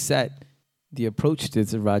reset the approach to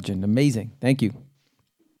this, Rajan. Amazing. Thank you.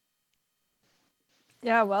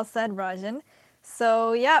 Yeah, well said, Rajan.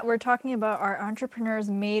 So, yeah, we're talking about our entrepreneurs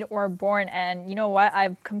made or born. And you know what?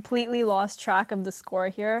 I've completely lost track of the score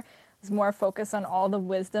here. was more focused on all the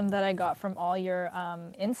wisdom that I got from all your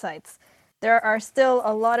insights. There are still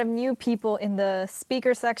a lot of new people in the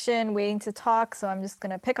speaker section waiting to talk, so I'm just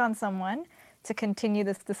going to pick on someone to continue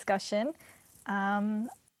this discussion.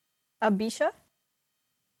 Abisha?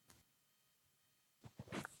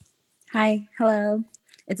 Hi, hello.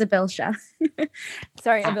 It's Abilsha.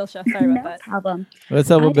 Sorry, Abilsha. Sorry about No that. problem. What's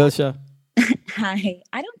up, I don't, Abilsha? hi.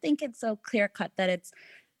 I don't think it's so clear cut that it's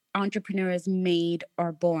entrepreneurs made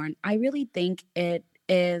or born. I really think it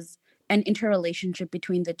is an interrelationship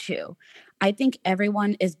between the two. I think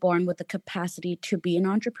everyone is born with the capacity to be an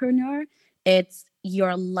entrepreneur. It's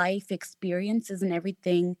your life experiences and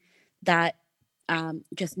everything that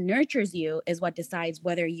just nurtures you is what decides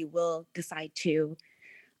whether you will decide to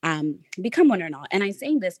become one or not. And I'm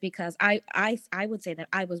saying this because I would say that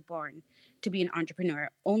I was born to be an entrepreneur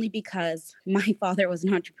only because my father was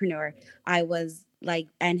an entrepreneur. I was like,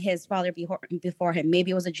 and his father before him,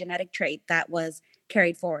 maybe it was a genetic trait that was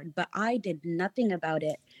carried forward, but I did nothing about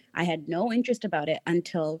it. I had no interest about it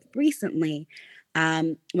until recently,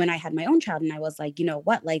 when I had my own child, and I was like, you know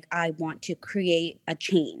what, like I want to create a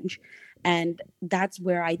change. And that's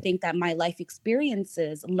where I think that my life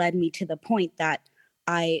experiences led me to the point that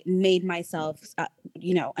I made myself,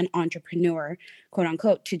 an entrepreneur, quote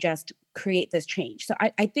unquote, to just create this change. So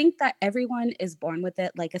I think that everyone is born with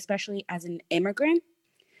it, like, especially as an immigrant.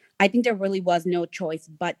 I think there really was no choice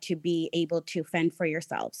but to be able to fend for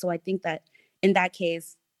yourself. So I think that in that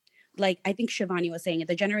case, like I think Shivani was saying,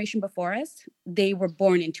 the generation before us, they were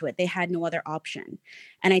born into it. They had no other option.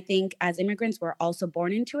 And I think as immigrants, we're also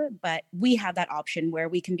born into it, but we have that option where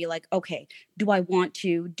we can be like, okay, do I want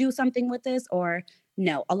to do something with this or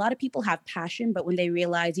no? A lot of people have passion, but when they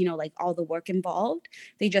realize, like all the work involved,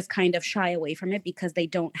 they just kind of shy away from it because they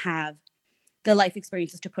don't have the life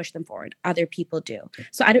experiences to push them forward. Other people do.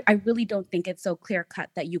 So I really don't think it's so clear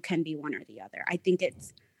cut that you can be one or the other. I think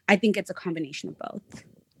it's a combination of both.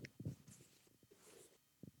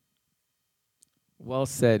 Well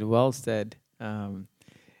said. Well said. And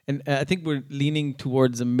I think we're leaning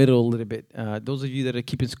towards the middle a little bit. Those of you that are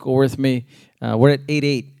keeping score with me, we're at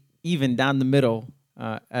 8-8, even down the middle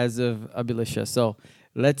as of Abilasha. So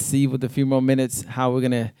let's see with a few more minutes how we're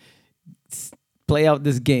going to play out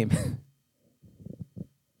this game.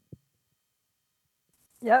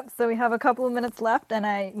 Yep, so we have a couple of minutes left, and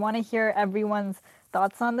I want to hear everyone's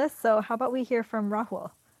thoughts on this. So how about we hear from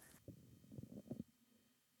Rahul?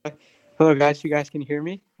 Hello, guys. You guys can hear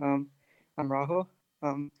me. I'm Rahul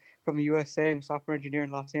from the USA. I'm a software engineer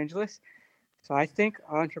in Los Angeles. So I think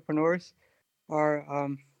entrepreneurs are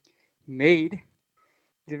made.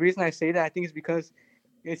 The reason I say that, I think, is because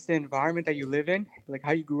it's the environment that you live in, like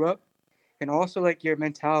how you grew up, and also like your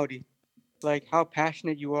mentality, like how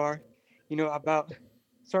passionate you are, about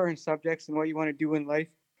certain subjects and what you want to do in life,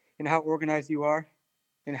 and how organized you are,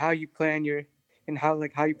 and how you plan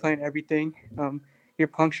how you plan everything. Your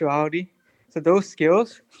punctuality. So those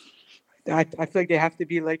skills, I feel like they have to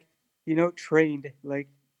be like, trained. Like,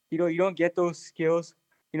 you don't get those skills,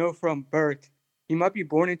 from birth. You might be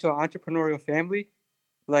born into an entrepreneurial family,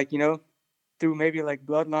 like, through maybe like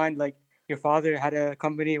bloodline, like your father had a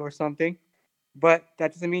company or something. But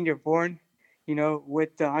that doesn't mean you're born,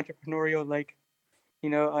 with the entrepreneurial, like,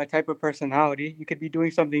 type of personality. You could be doing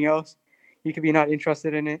something else. You could be not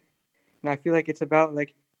interested in it. And I feel like it's about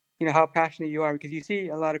like, how passionate you are, because you see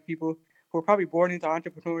a lot of people who are probably born into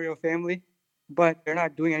entrepreneurial family, but they're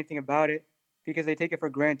not doing anything about it because they take it for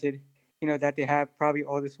granted, that they have probably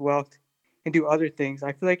all this wealth and do other things.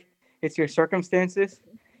 I feel like it's your circumstances,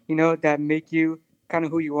 that make you kind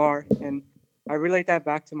of who you are. And I relate that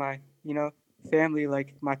back to my, family,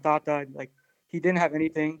 like my tata, like he didn't have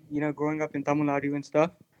anything, growing up in Tamil Nadu and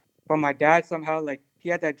stuff. But my dad somehow, like, he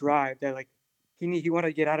had that drive that like he wanted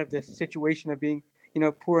to get out of this situation of being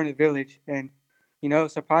poor in the village. And,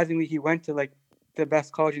 surprisingly, he went to like the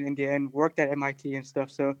best college in India and worked at MIT and stuff.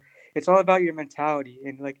 So it's all about your mentality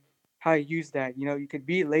and like how you use that. You could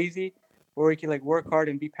be lazy or you could like work hard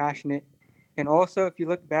and be passionate. And also, if you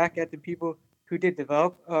look back at the people who did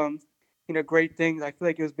develop, great things, I feel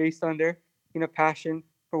like it was based on their, passion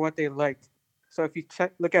for what they liked. So if you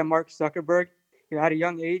look at Mark Zuckerberg, at a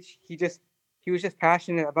young age, he was just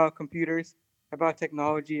passionate about computers, about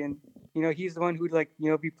technology, and he's the one who'd like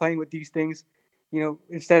be playing with these things,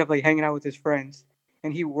 instead of like hanging out with his friends.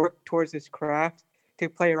 And he worked towards his craft to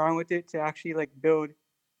play around with it to actually like build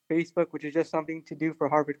Facebook, which is just something to do for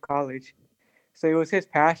Harvard College. So it was his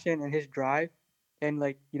passion and his drive, and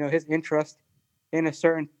like his interest in a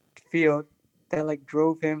certain field that like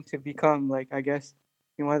drove him to become like, I guess,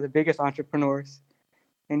 one of the biggest entrepreneurs.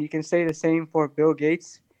 And you can say the same for Bill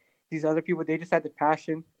Gates. These other people, they just had the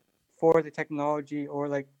passion for the technology or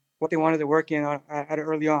like what they wanted to work in at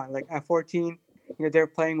early on. Like at 14, they're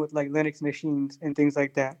playing with like Linux machines and things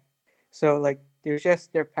like that. So like there's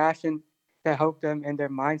just their passion that helped them and their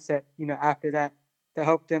mindset, after that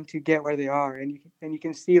helped them to get where they are. And you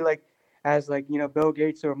can see like as like Bill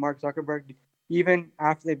Gates or Mark Zuckerberg, even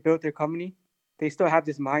after they built their company, they still have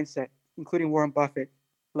this mindset, including Warren Buffett.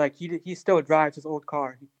 Like he still drives his old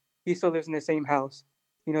car. He still lives in the same house.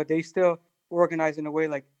 They still organize in a way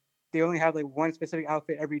like they only have like one specific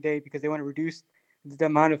outfit every day because they want to reduce the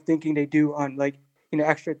amount of thinking they do on like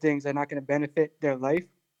extra things that are not going to benefit their life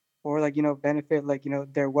or like benefit like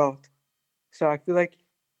their wealth. So I feel like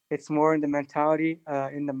it's more in the mentality,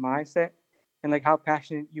 in the mindset, and like how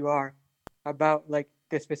passionate you are about like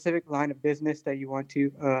the specific line of business that you want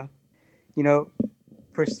to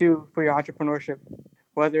pursue for your entrepreneurship,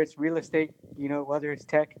 whether it's real estate, whether it's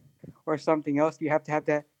tech or something else. You have to have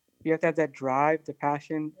that drive, the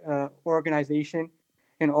passion, organization,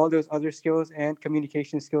 and all those other skills and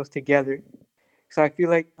communication skills together. So I feel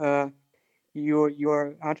like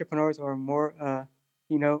your entrepreneurs are more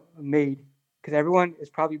made, because everyone is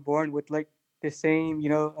probably born with like the same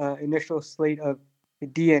initial slate of the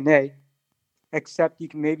DNA, except you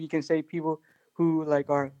can say people who like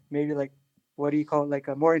are maybe like, what do you call it,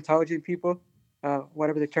 like more intelligent people,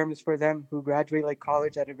 whatever the term is for them, who graduate like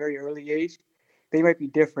college at a very early age. They might be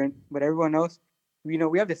different, but everyone else, we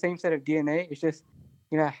have the same set of DNA. It's just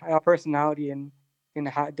our personality and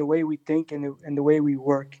the way we think and the way we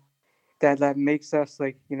work that makes us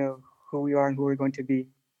like who we are and who we're going to be.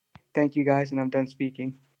 Thank you guys, and I'm done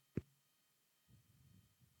speaking.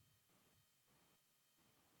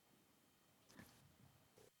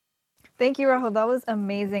 Thank you, Rahul. That was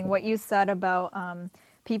amazing what you said about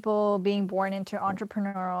people being born into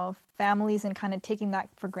entrepreneurial families and kind of taking that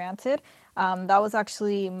for granted. That was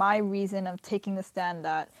actually my reason of taking the stand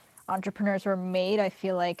that entrepreneurs were made. I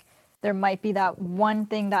feel like there might be that one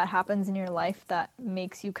thing that happens in your life that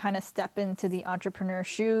makes you kind of step into the entrepreneur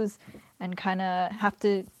shoes and kind of have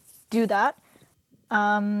to do that.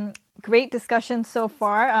 Great discussion so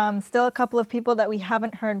far. Still a couple of people that we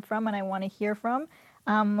haven't heard from and I want to hear from.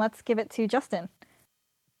 Let's give it to Justin.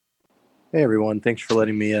 Hey everyone, thanks for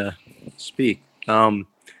letting me speak. I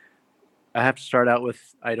have to start out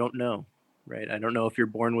with, I don't know, right? I don't know if you're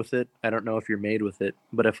born with it. I don't know if you're made with it.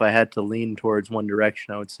 But if I had to lean towards one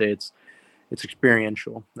direction, I would say it's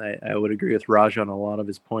experiential. I would agree with Raj on a lot of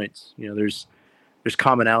his points. There's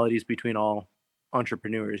commonalities between all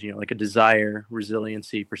entrepreneurs, like a desire,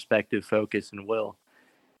 resiliency, perspective, focus, and will,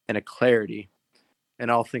 and a clarity. And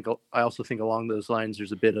I also think along those lines,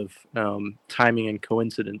 there's a bit of timing and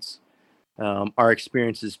coincidence. Our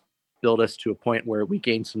experiences build us to a point where we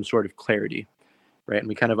gain some sort of clarity, right? And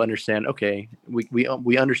we kind of understand, okay,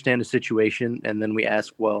 we understand a situation, and then we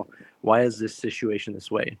ask, well, why is this situation this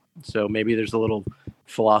way? So maybe there's a little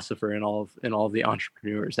philosopher in all of the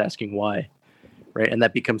entrepreneurs asking why, right? And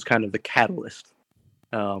that becomes kind of the catalyst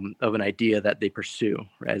of an idea that they pursue,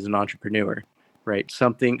 right, as an entrepreneur. Right,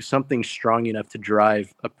 something strong enough to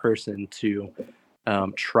drive a person to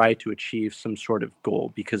try to achieve some sort of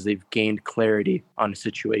goal because they've gained clarity on a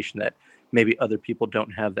situation that maybe other people don't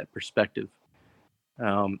have that perspective.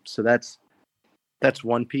 So that's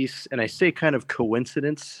one piece, and I say kind of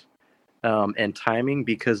coincidence and timing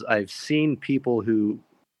because I've seen people who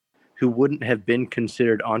wouldn't have been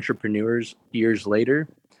considered entrepreneurs years later,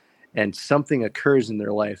 and something occurs in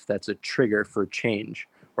their life that's a trigger for change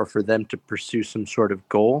or for them to pursue some sort of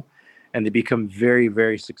goal, and they become very,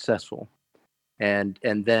 very successful. And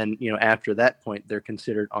then, after that point, they're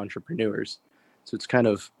considered entrepreneurs. So it's kind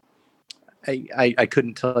of, I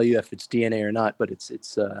couldn't tell you if it's DNA or not, but it's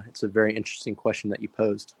a very interesting question that you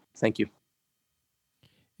posed. Thank you.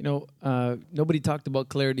 Nobody talked about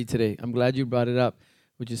clarity today. I'm glad you brought it up,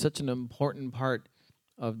 which is such an important part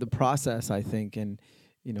of the process, I think. And,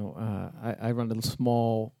 I run a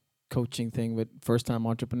small coaching thing with first-time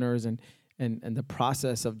entrepreneurs, and the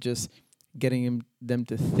process of just getting them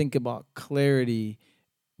to think about clarity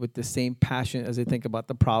with the same passion as they think about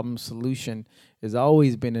the problem solution has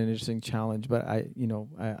always been an interesting challenge. But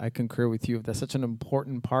I concur with you. That's such an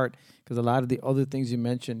important part because a lot of the other things you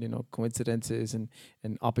mentioned, coincidences and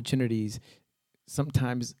opportunities,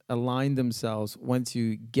 sometimes align themselves once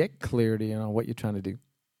you get clarity on what you're trying to do.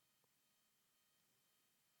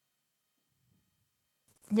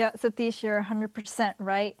 Yeah, Satish, you're 100%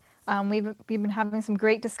 right. We've been having some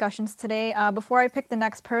great discussions today. Before I pick the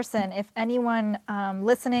next person, if anyone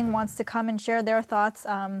listening wants to come and share their thoughts,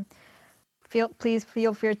 please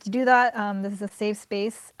feel free to do that. This is a safe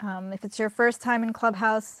space. If it's your first time in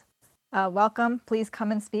Clubhouse, welcome. Please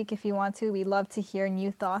come and speak if you want to. We love to hear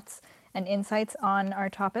new thoughts and insights on our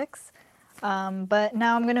topics. But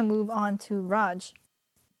now I'm going to move on to Raj.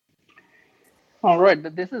 All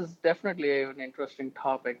right, this is definitely an interesting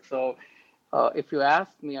topic. So, if you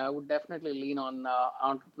ask me, I would definitely lean on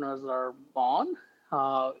entrepreneurs are born.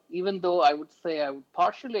 Even though I would say I would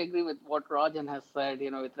partially agree with what Rajan has said,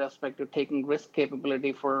 with respect to taking risk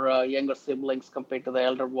capability for younger siblings compared to the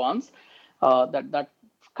elder ones. That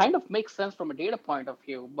kind of makes sense from a data point of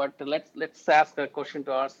view. But let's ask a question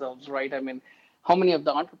to ourselves, right? I mean, how many of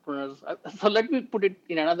the entrepreneurs? So let me put it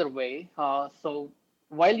in another way. So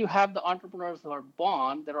while you have the entrepreneurs who are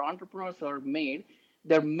born, there are entrepreneurs who are made.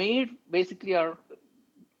 They're made basically are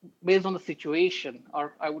based on the situation,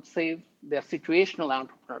 or I would say they're situational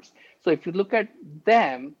entrepreneurs. So if you look at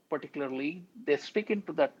them particularly, they stick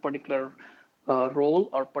into that particular role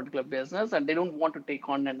or particular business, and they don't want to take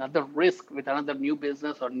on another risk with another new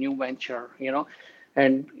business or new venture,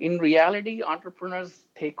 And in reality, entrepreneurs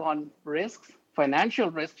take on risks, financial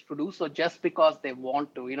risks to do so just because they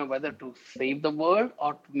want to, whether to save the world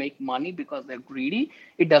or to make money because they're greedy,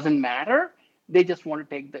 it doesn't matter. They just want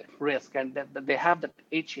to take the risk, and that they have that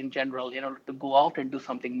itch in general, to go out and do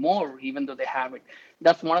something more, even though they have it.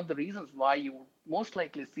 That's one of the reasons why you most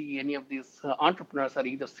likely see any of these entrepreneurs are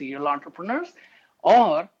either serial entrepreneurs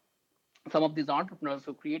or some of these entrepreneurs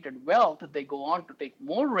who created wealth, they go on to take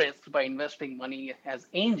more risks by investing money as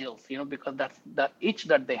angels, because that's the itch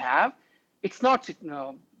that they have. It's not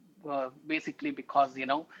basically because,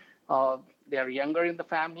 they are younger in the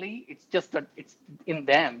family. It's just that it's in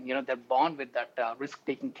them, they're born with that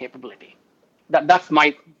risk-taking capability. That's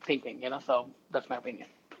my thinking, so that's my opinion.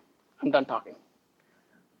 I'm done talking.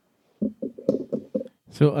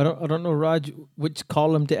 So I don't know, Raj, which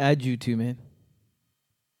column to add you to, man.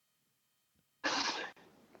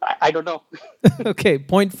 I don't know. Okay,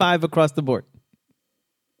 0.5 across the board.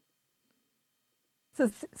 So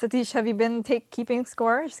Satish, have you been keeping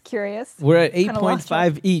score? Just curious. We're at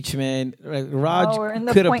 8.5 each, man. Raj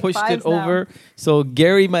could have pushed it over. So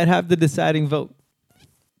Gary might have the deciding vote.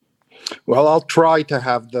 Well, I'll try to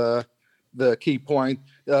have the key point.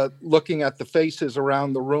 Looking at the faces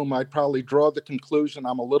around the room, I'd probably draw the conclusion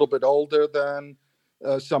I'm a little bit older than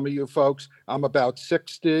some of you folks. I'm about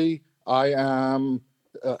 60.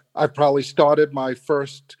 I probably started my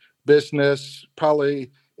first business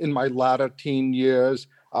probably in my latter teen years.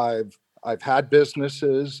 I've had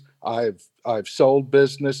businesses. I've sold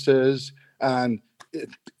businesses. And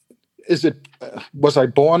was I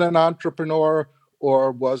born an entrepreneur,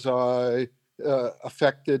 or was I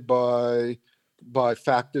affected by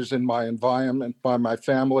factors in my environment, by my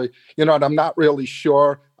family? And I'm not really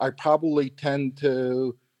sure. I probably tend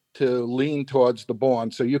to lean towards the born.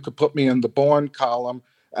 So you could put me in the born column.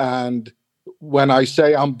 And when I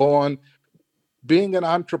say I'm born, being an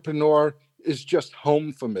entrepreneur is just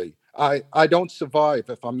home for me. I don't survive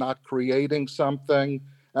if I'm not creating something,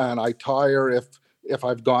 and I tire if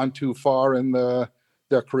I've gone too far in the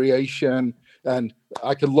creation. And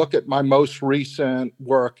I can look at my most recent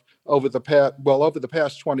work over the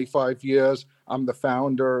past 25 years. I'm the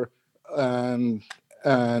founder and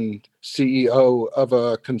CEO of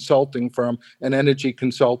a consulting firm, an energy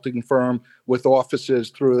consulting firm with offices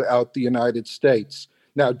throughout the United States.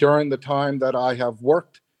 Now, during the time that I have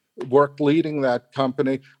worked leading that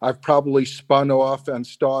company, I've probably spun off and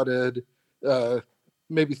started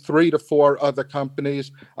maybe 3 to 4 other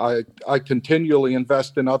companies. I continually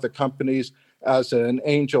invest in other companies as an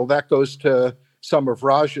angel. That goes to some of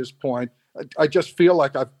Raj's point. I just feel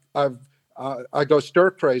like I go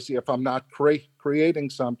stir crazy if I'm not creating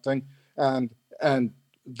something, and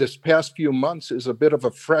this past few months is a bit of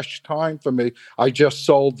a fresh time for me. I just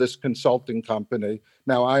sold this consulting company.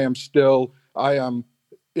 Now I am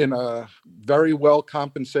in a very well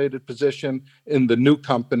compensated position in the new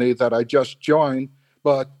company that I just joined,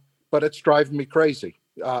 but it's driving me crazy.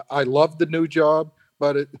 I love the new job,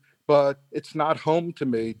 but it's not home to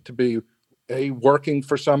me to be working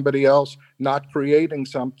for somebody else, not creating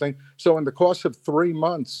something. So in the course of 3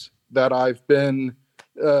 months that I've been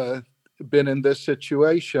in this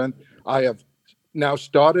situation, I have now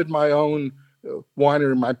started my own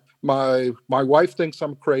winery. My wife thinks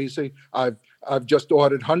I'm crazy. I've just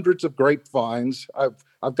ordered hundreds of grapevines.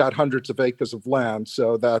 I've got hundreds of acres of land,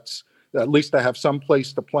 so that's at least I have some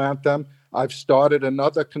place to plant them. I've started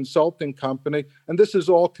another consulting company, and this is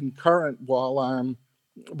all concurrent while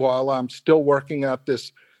I'm still working at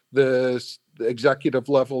this executive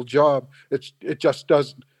level job.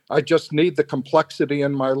 I just need the complexity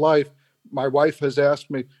in my life. My wife has asked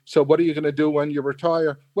me, so what are you going to do when you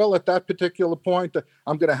retire? Well, at that particular point,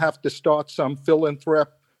 I'm going to have to start some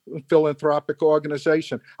philanthropic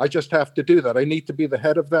organization. I just have to do that. I need to be the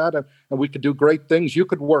head of that, and we could do great things. You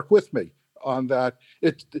could work with me on that.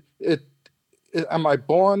 Am I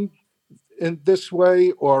born in this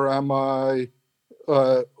way, or am I,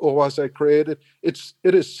 or was I created? It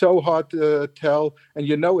is so hard to tell, and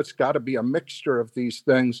it's got to be a mixture of these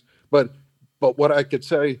things. But what I could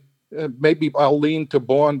say, maybe I'll lean to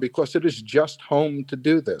born because it is just home to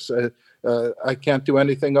do this. I can't do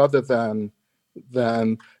anything other than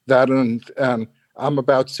that, and I'm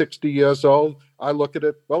about 60 years old. I look at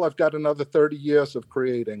it, well, I've got another 30 years of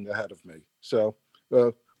creating ahead of me. So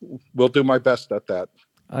we'll do my best at that.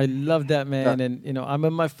 I love that, man. And, I'm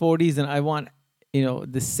in my 40s and I want,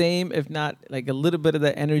 the same, if not like a little bit of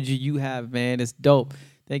the energy you have, man. It's dope.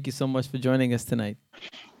 Thank you so much for joining us tonight.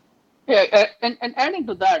 Yeah, and adding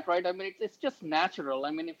to that, right? I mean, it's just natural.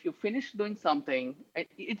 I mean, if you finish doing something,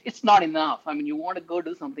 it's not enough. I mean, you want to go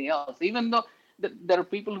do something else, even though there are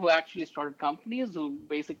people who actually started companies who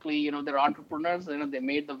basically, they're entrepreneurs, they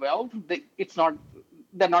made the wealth.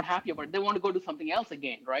 They're not happy about it. They want to go do something else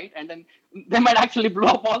again, right? And then they might actually blow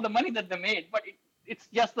up all the money that they made. But it's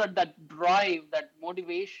just that drive, that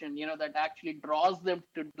motivation, that actually draws them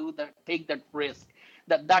to take that risk.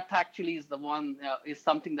 That actually is the one, is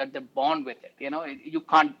something that they're born with it. You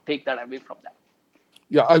can't take that away from them.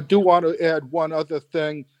 Yeah, I do want to add one other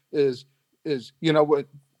thing is what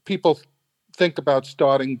people think about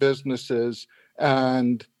starting businesses,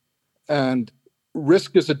 and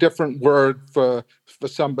risk is a different word for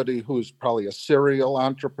somebody who's probably a serial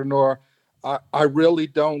entrepreneur. I really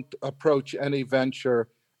don't approach any venture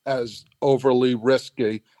as overly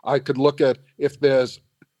risky. I could look at if there's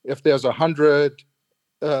 100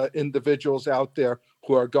 individuals out there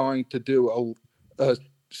who are going to do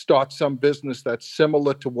start some business that's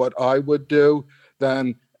similar to what I would do,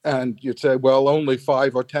 and you'd say, well, only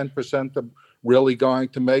 5 or 10% are really going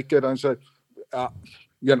to make it. And say, I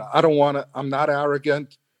don't want to. I'm not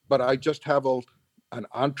arrogant, but I just have an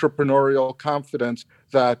entrepreneurial confidence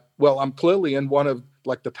that, well, I'm clearly in one of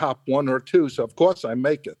like the top 1 or 2, so of course I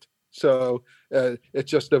make it. So it's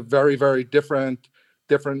just a very, very different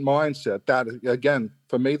mindset. That, again,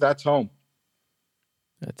 for me, that's home.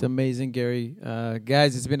 That's amazing, Gary.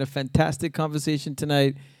 Guys, it's been a fantastic conversation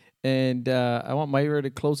tonight, and I want Mayura to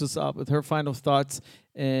close us up with her final thoughts,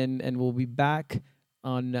 and we'll be back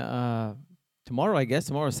on tomorrow, I guess.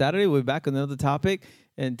 Tomorrow, Saturday, we'll be back on another topic.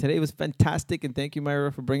 And today was fantastic, and thank you,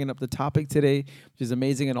 Mayura, for bringing up the topic today, which is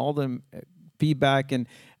amazing, and all the feedback. And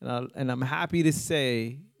I'm happy to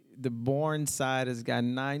say the born side has got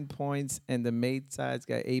 9 points, and the made side's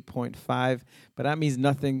got 8.5. But that means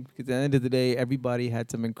nothing, because at the end of the day, everybody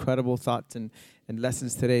had some incredible thoughts and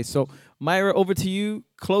lessons today. So, Mayura, over to you.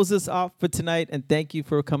 Close us off for tonight, and thank you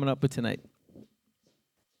for coming up with tonight.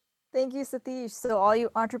 Thank you, Satish. So all you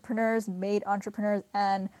entrepreneurs, made entrepreneurs,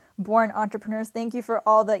 and born entrepreneurs, thank you for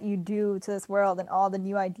all that you do to this world and all the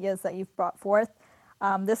new ideas that you've brought forth.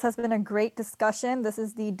 This has been a great discussion. This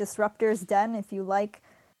is the Disruptors Den. If you like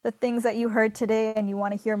the things that you heard today and you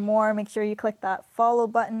want to hear more, make sure you click that follow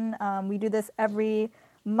button. We do this every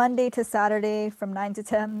Monday to Saturday from 9 to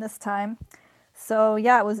 10 this time. So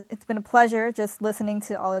yeah, it's been a pleasure just listening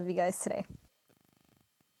to all of you guys today.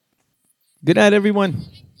 Good night, everyone.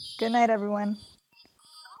 Good night, everyone.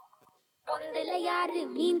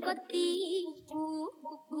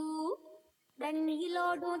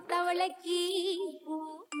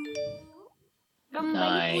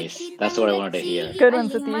 Nice. That's what I wanted to hear. Good one,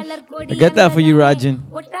 Satish. I got that for you, Rajan.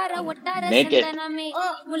 Make it.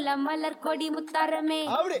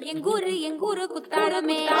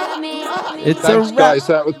 Thanks, guys.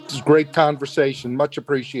 That was great conversation. Much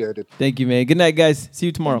appreciated. Thank you, man. Good night, guys. See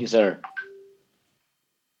you tomorrow. Thank you, sir.